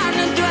no time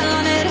to dwell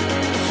on it.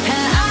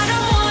 And I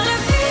don't wanna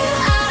feel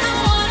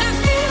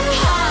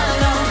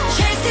hollow.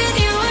 Chasing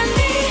you and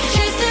me,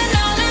 chasing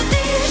all of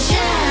these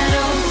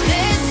shadows.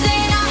 This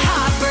ain't a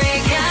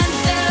heartbreak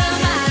anthem.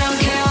 I don't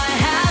care what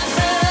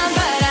happened,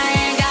 but I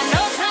ain't got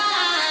no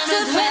time to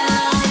dwell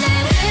on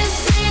it. This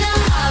ain't a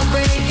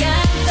heartbreak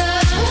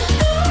anthem.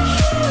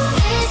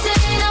 This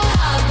ain't no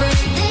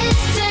heartbreak.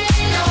 This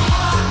ain't no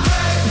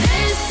heartbreak.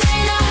 This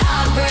ain't a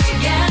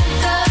heartbreak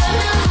anthem.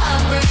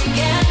 Heartbreak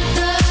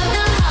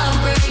anthem.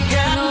 Heartbreak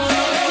anthem.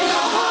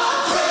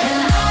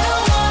 And I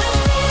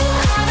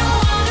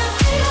don't wanna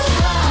feel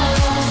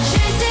hollow.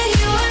 Chasing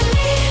you and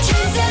me,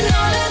 chasing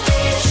all of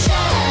these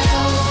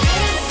shadows.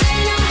 This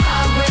ain't a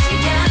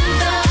heartbreak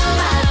anthem.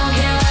 I don't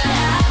care what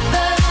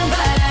happened,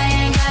 but I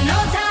ain't got no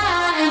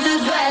time to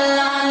dwell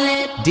on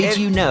it. Did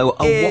you know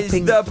a is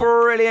whopping... the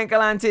brilliant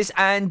Galantis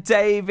and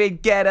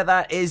David Guetta.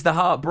 That is the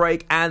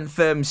Heartbreak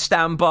Anthem.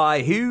 Stand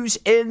by. Who's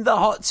in the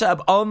hot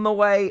tub? On the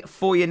way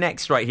for you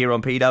next right here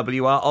on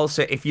PWR.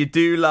 Also, if you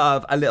do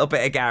love a little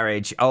bit of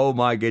garage, oh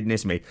my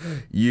goodness me,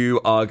 you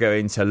are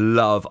going to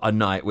love a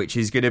night which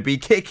is going to be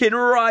kicking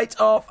right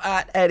off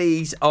at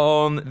Eddie's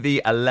on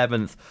the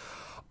 11th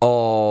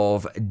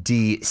of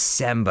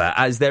December,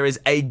 as there is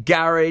a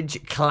Garage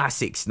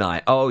Classics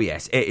night. Oh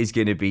yes, it is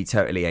going to be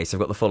totally ace.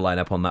 I've got the full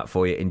lineup on that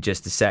for you in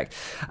just a sec,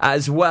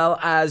 as well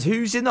as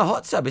Who's in the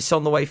Hot Tub. It's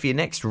on the way for you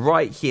next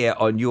right here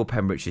on your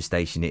Pembrokeshire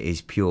station. It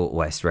is Pure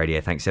West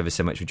Radio. Thanks ever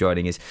so much for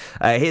joining us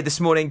here this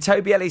morning.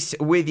 Toby Ellis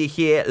with you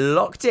here,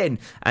 locked in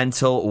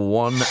until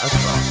 1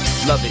 o'clock.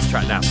 Love this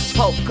track now.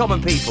 Pulp,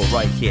 Common People,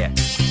 right here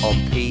on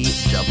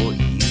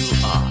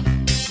PWR.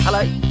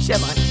 Hello, share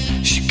mine.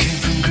 She came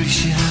from Greece,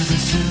 she had a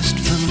thirst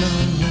for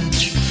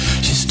knowledge.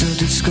 She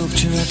studied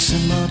sculpture at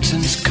St.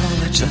 Martin's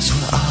College. That's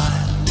where I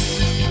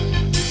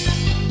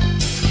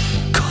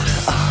caught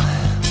her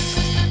eye.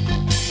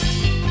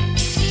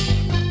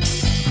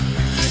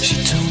 She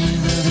told me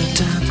that her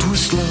dad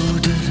was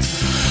loaded.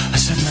 I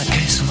said, in that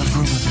case I'll have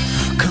rum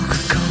and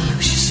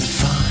Coca-Cola. She said,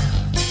 fine.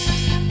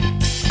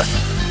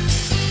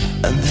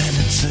 And then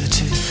in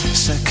 30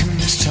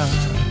 seconds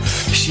time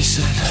she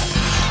said,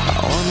 I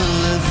wanna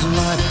live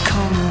like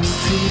common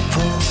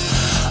people.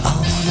 I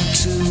wanna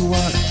do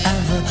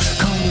whatever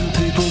common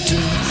people do.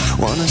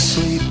 Wanna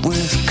sleep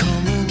with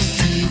common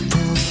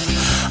people.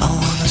 I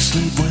wanna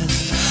sleep with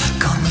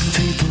common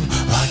people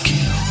like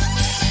you.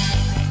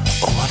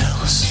 What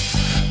else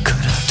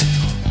could I do?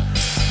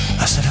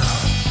 I said,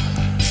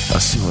 I'll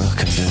see what I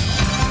can do.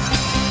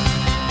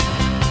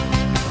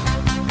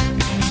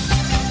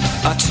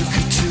 I took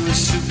her to a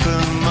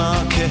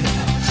supermarket.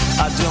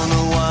 I don't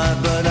know why,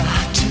 but I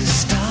had to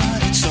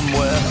start it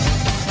somewhere.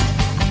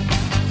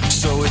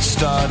 So it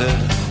started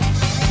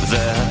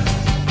there.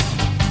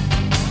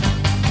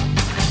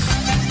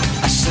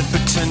 I said,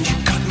 pretend you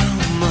got no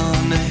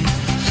money.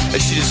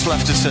 And she just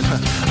laughed and said,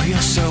 oh,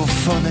 you're so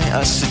funny.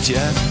 I said,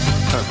 yeah.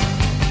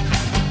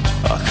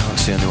 I can't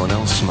see anyone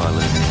else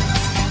smiling.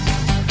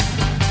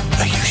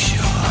 Are you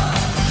sure?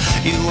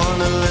 You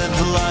wanna live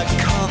like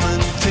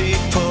common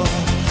people.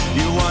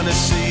 You wanna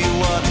see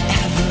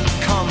whatever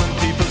common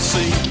people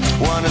see.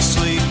 Wanna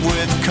sleep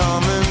with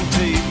common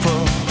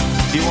people.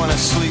 You wanna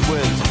sleep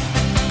with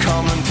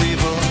common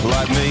people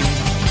like me.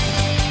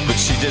 But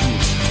she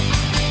didn't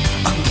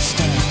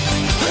understand.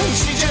 And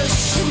she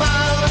just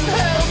smiled and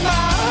held my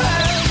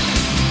hand.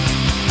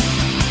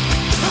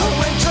 I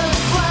went to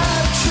the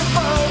flagship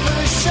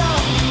barber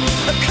shop.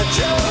 I cut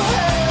your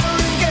hair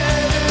and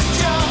get a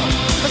job.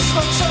 I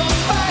smoke some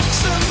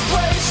facts and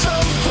play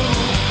some pool.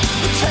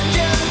 Pretend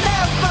you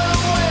never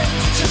went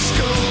to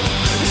school.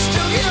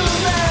 Still you'll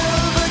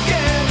never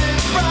get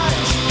it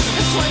right.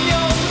 It's when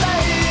you're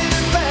laid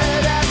in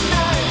bed at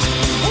night,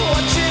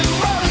 watching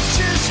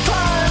roaches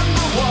climb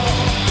the wall.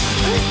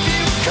 If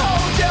you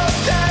called your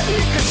dad,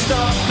 he could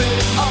stop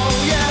it. Oh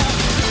yeah.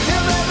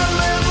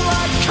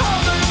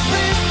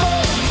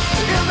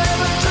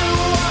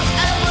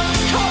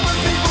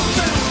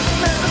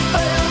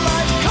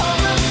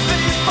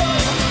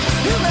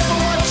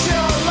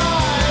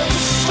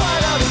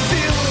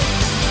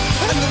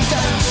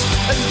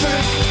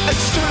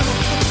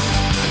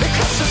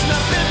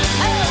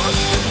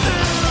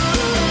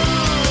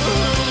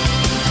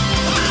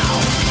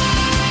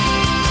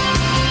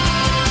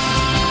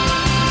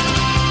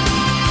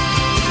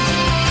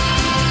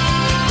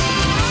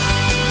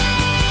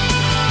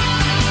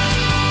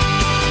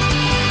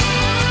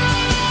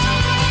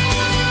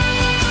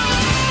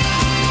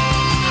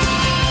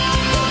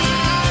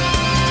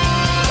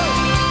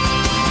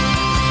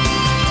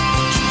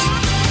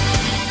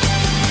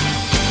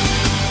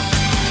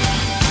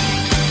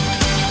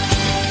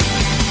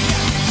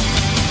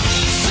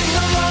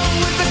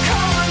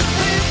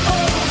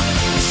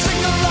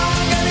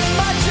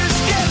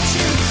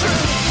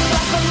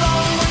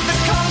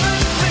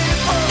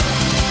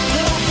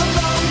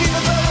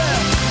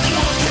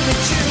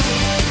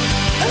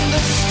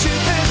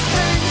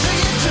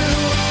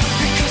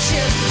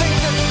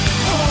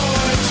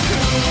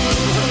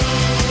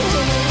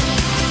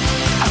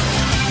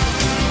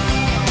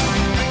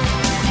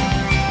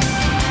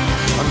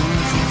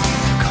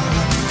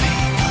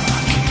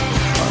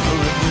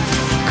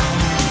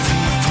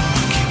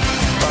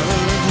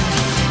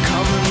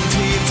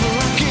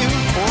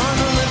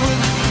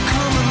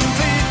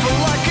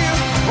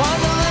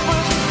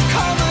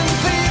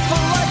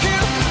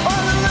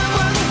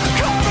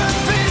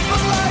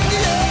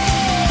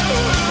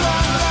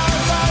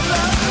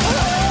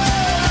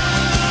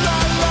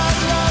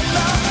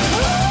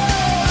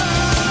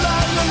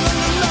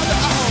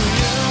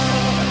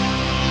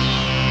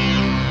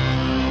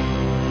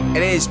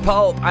 is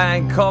Pulp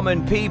and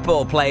Common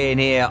People playing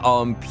here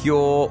on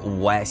Pure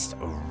West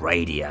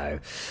Radio.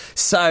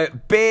 So,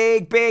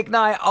 big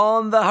night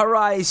on the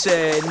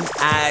horizon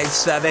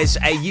as there's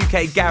a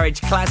UK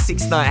Garage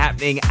Classics night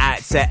happening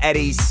at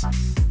Eddie's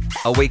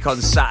a week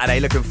on Saturday.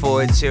 Looking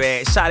forward to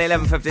it. Saturday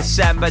 11th of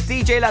December.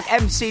 DJ Luck,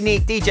 MC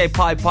Neek, DJ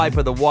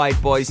Piper, the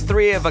White Boys,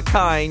 3 of a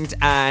Kind,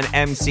 and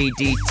MC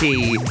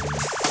DT.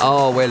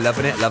 Oh, we're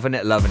loving it.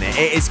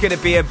 It is going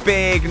to be a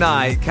big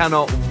night.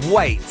 Cannot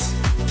wait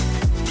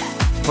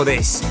for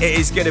this. It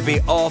is going to be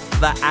off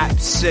the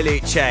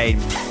absolute chain.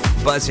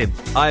 Buzzing.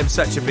 I am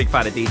such a big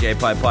fan of DJ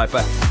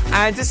Piper.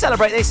 And to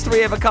celebrate this,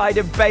 3 of a Kind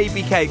and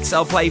Baby Cakes,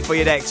 I'll play for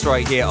you next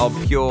right here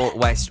on Pure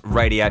West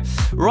Radio.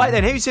 Right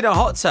then, who's in a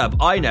hot tub?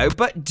 I know,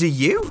 but do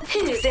you?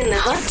 Who's in the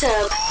hot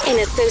tub? In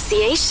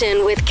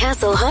association with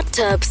Castle Hot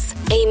Tubs,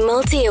 a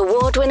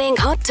multi-award-winning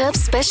hot tub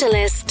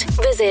specialist.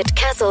 Visit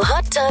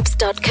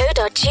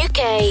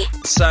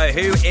castlehottubs.co.uk. So,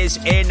 who is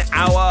in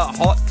our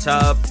hot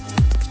tub?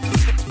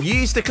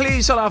 Use the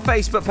clues on our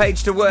Facebook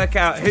page to work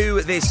out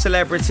who this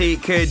celebrity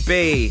could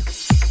be.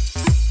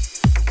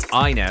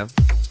 I know,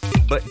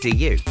 but do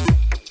you?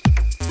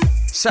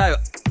 So,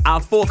 our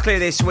 4th clue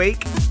this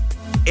week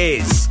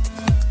is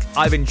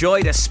I've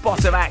enjoyed a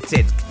spot of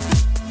acting.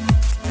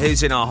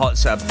 Who's in our hot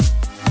tub?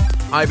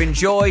 I've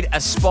enjoyed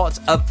a spot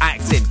of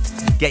acting.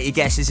 Get your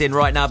guesses in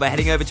right now by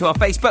heading over to our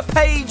Facebook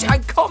page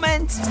and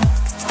comment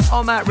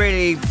on that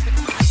really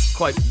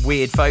quite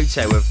weird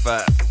photo of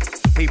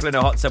people in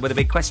a hot tub with a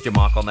big question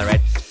mark on their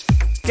head.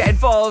 Get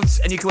involved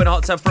and you can win a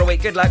hot tub for a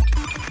week. Good luck.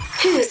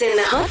 Who's in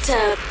the hot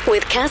tub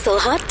with Castle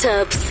Hot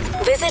Tubs?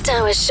 Visit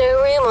our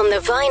showroom on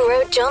the Vine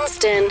Road,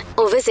 Johnston,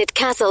 or visit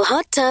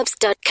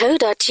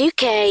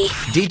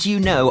castlehottubs.co.uk. Did you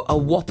know a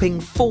whopping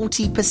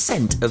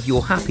 40% of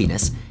your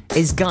happiness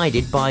is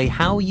guided by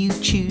how you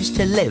choose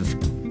to live?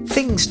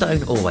 Things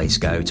don't always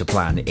go to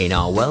plan in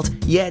our world,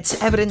 yet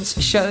evidence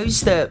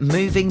shows that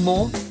moving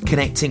more,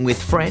 connecting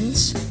with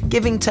friends,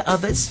 giving to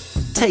others,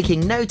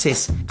 taking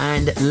notice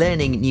and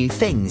learning new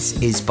things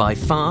is by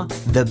far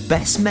the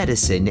best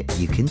medicine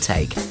you can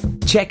take.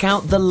 Check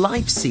out the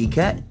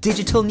LifeSeeker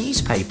digital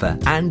newspaper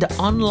and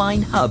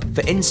online hub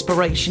for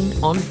inspiration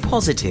on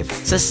positive,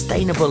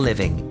 sustainable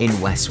living in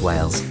West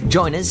Wales.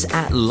 Join us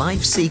at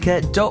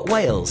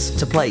lifeseeker.wales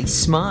to play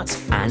smart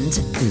and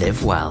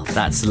live well.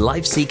 That's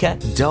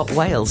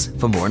lifeseeker.wales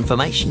for more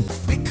information.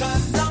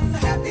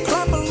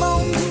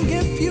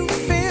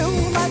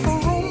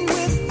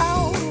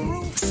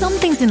 Some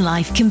things in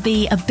life can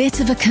be a bit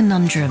of a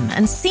conundrum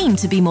and seem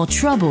to be more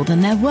trouble than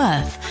they're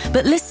worth.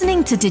 But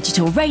listening to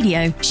digital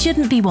radio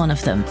shouldn't be one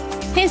of them.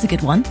 Here's a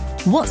good one.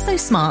 What's so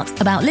smart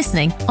about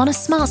listening on a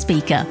smart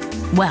speaker?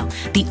 Well,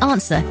 the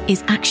answer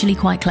is actually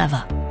quite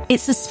clever.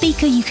 It's a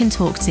speaker you can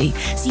talk to,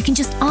 so you can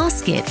just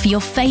ask it for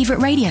your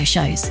favourite radio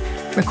shows.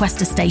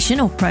 Request a station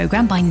or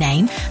programme by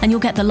name and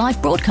you'll get the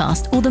live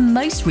broadcast or the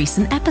most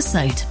recent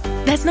episode.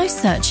 There's no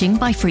searching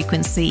by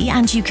frequency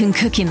and you can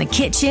cook in the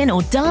kitchen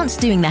or dance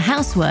doing the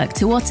housework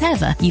to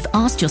whatever you've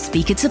asked your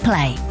speaker to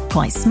play.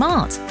 Quite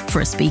smart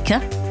for a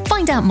speaker.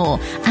 Find out more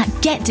at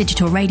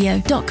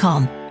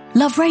getdigitalradio.com.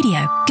 Love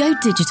radio. Go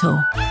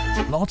digital.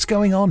 Lots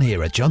going on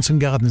here at Johnson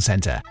Garden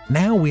Centre.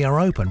 Now we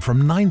are open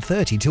from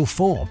 9:30 till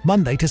 4,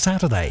 Monday to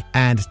Saturday,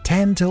 and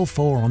 10 till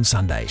 4 on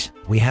Sundays.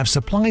 We have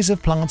supplies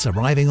of plants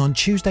arriving on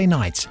Tuesday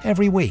nights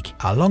every week,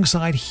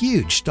 alongside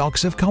huge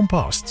stocks of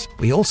composts.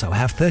 We also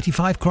have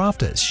 35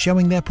 crafters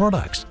showing their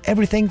products,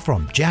 everything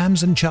from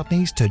jams and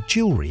chutneys to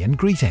jewellery and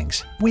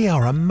greetings. We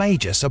are a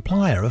major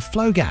supplier of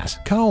flow gas,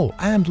 coal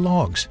and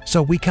logs,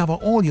 so we cover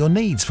all your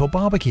needs for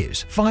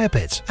barbecues, fire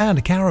pits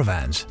and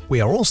caravans.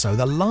 We are also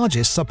the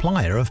largest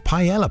supplier of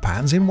paella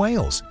pans in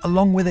Wales,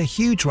 along with a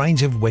huge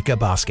range of wicker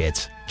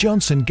baskets.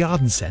 Johnson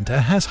Garden Centre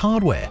has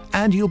hardware,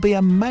 and you'll be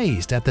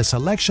amazed at the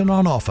selection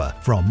on offer,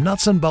 from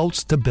nuts and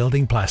bolts to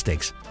building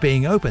plastics.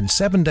 Being open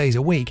 7 days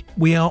a week,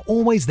 we are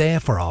always there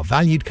for our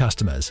valued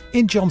customers.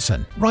 In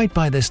Johnson, right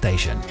by the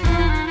station.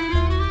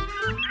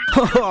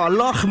 Oh,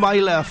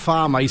 Lochmeyler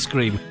Farm Ice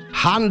Cream.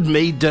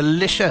 Handmade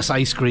delicious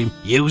ice cream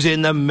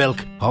using the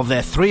milk of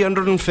their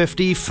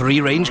 350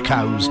 free-range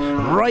cows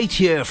right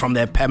here from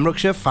their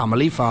Pembrokeshire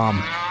family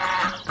farm.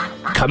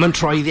 Come and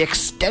try the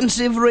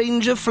extensive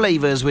range of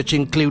flavours which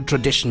include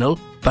traditional,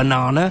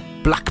 banana,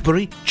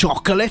 blackberry,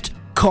 chocolate,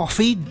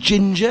 coffee,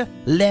 ginger,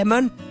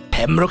 lemon,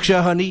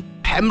 Pembrokeshire honey,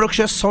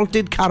 Pembrokeshire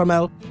salted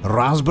caramel,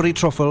 raspberry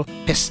truffle,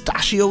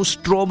 pistachio,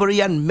 strawberry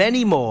and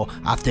many more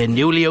at their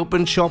newly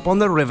opened shop on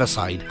the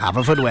Riverside,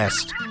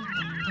 Haverfordwest.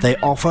 They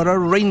offer a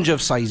range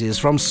of sizes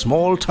from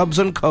small tubs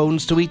and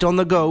cones to eat on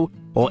the go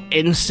or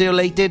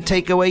insulated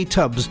takeaway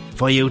tubs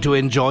for you to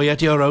enjoy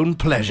at your own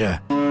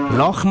pleasure.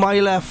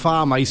 Lochmeyler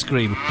Farm Ice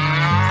Cream.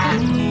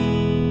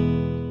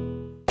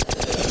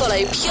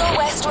 Follow Pure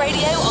West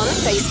Radio on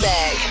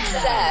Facebook.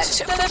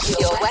 Search for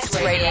Pure West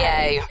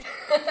Radio.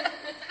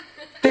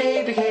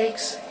 Baby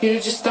cakes, you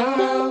just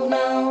don't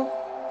know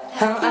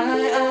how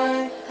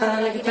I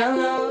like it down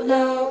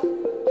low.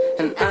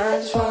 And I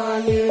just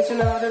want you to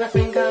know that I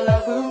think I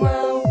love you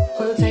well.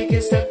 We'll take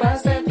it step by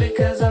step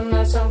because I'm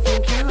not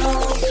something you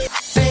know.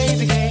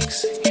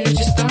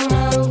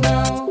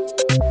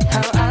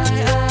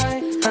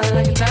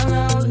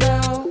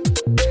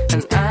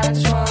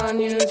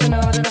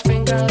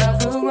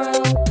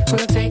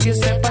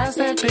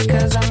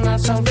 because I'm not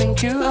something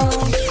you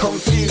own.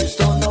 Confused,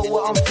 don't know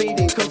what I'm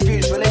feeling.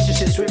 Confused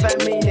relationships without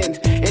meaning.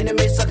 In the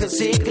midst I can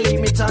see it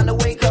gleaming. Time to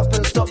wake up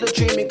and stop the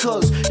dreaming,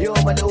 cause you're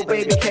my little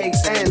baby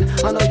cakes. And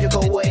I know you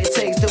got what it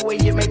takes. The way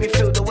you make me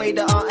feel, the way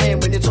that I am.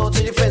 When you talk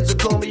to your friends and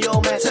call me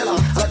your man, tell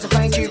her I'd like to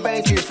thank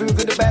you through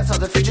good and bad times.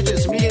 The future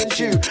just me and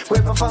you.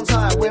 Whether fun's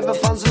high, whether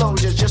fun's low,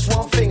 just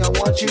one thing I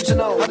want you to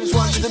know. I just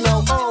want you to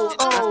know, oh,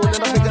 oh,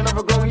 then I think I'll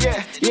never grow,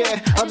 yeah,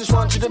 yeah. I just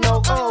want you to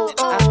know, oh,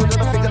 oh, then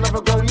I think I'll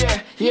never grow,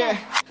 yeah, yeah.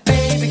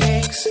 Baby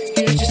cakes,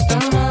 you just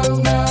don't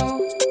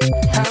know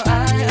how I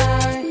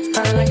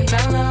like it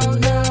down low,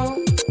 no.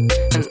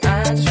 And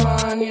I just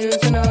want you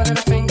to know that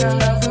I think I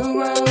love the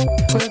road.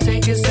 We'll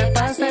take it step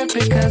by step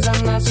because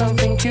I'm not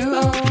something you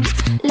own.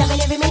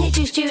 Loving every minute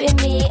you shooting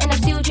me, and I'm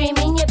still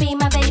dreaming you'll be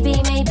my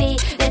baby. Maybe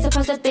there's a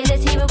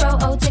possibility we'll grow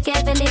old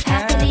together, live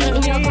happily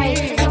in your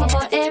grace. Someone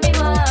for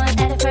everyone.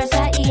 At first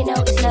sight, you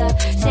know it's love.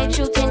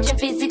 Sexual tension,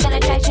 physical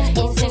attraction,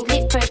 instant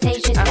click,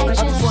 flirtatious action. I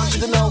just want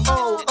you to know,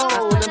 oh,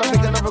 oh, then I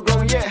think I'll never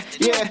grow, yeah,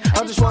 yeah.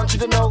 I just want you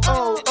to know,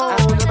 oh,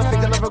 oh, then I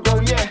think I'll never grow,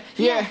 yeah,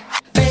 yeah.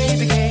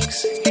 Baby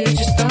cakes, you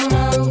just don't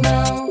know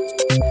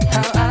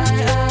how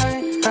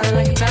I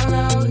like it down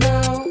low,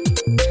 no.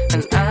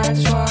 And I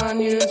just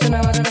want you to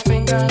know that I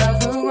think I love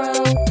the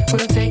road.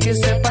 We'll take it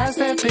step by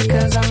step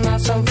because I'm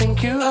not something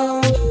you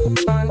own.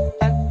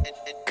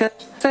 Cause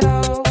I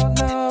don't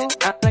know,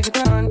 I like it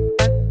down.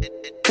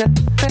 Cause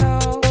I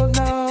don't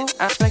know,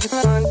 I like it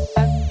down.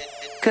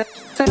 Cause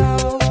I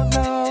don't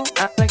know,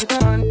 I like it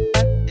down.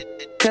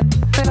 Cause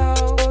I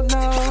don't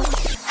know.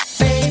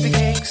 Baby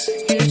cakes,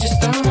 you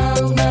just don't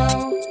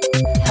know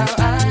how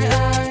I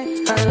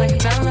like it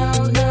down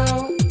low, no.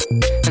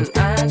 And I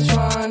just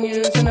want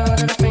you to know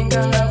that I think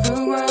I love the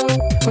road.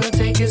 We'll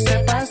take it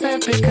step by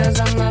step because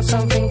I'm not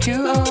something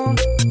you own.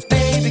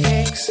 Baby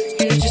cakes,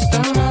 you just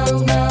don't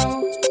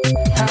know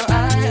how I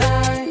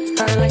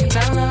like it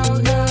down low,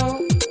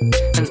 no.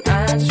 And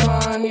I just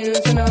want you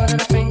to know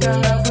that I think I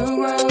love the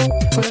road.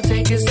 We'll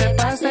take it step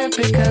by step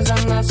because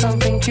I'm not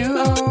something you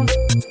own.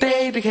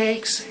 Baby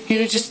cakes,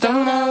 you just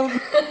don't know.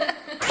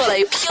 Follow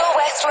Pure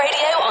West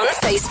Radio on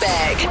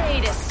Facebook.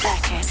 Wait a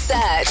second.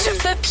 Search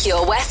for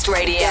Pure West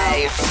Radio.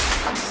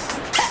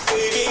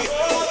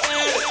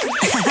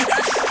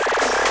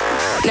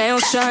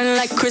 Nails shine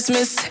like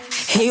Christmas.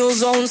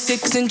 Heels on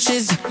 6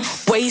 inches.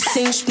 Waist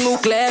cinched,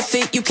 move glad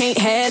fit. You can't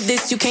have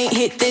this, you can't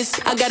hit this.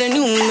 I got a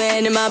new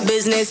man in my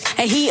business,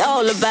 and he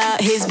all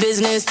about his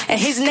business. And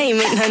his name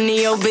ain't none of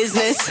your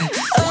business. Oh,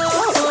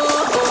 oh,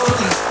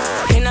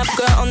 oh. Pin up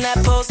girl on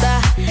that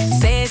poster.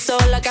 Say it so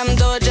like I'm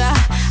Doja.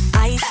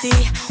 Icy,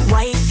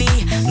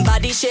 wifey,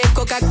 body shape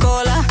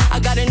Coca-Cola. I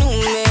got a new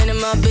man in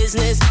my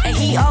business, and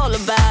he all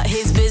about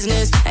his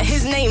business. And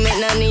his name ain't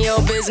none of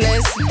your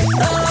business.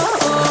 Oh, oh,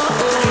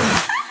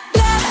 oh.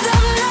 Let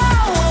them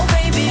know, oh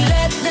baby,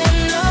 let them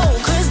know.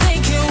 Cause they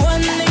can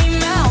run their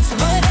mouth,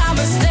 but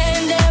I'ma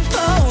stand and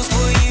pose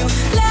for you.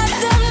 Let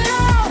them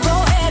know, go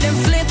ahead and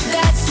flip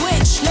that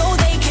switch. No,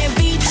 they can't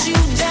beat you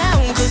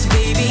down, cause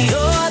baby,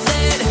 you're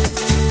that.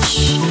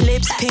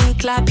 Lips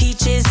pink like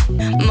peaches,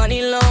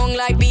 money long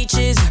like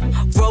beaches.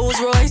 Rolls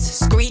Royce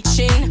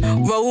screeching,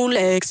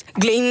 Rolex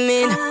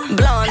gleaming.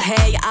 Blonde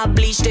hair, yeah, I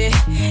bleached it.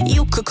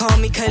 You could call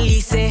me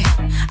Khaleesi.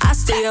 I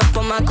stay up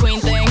on my queen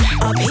thing.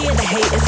 Up here the haters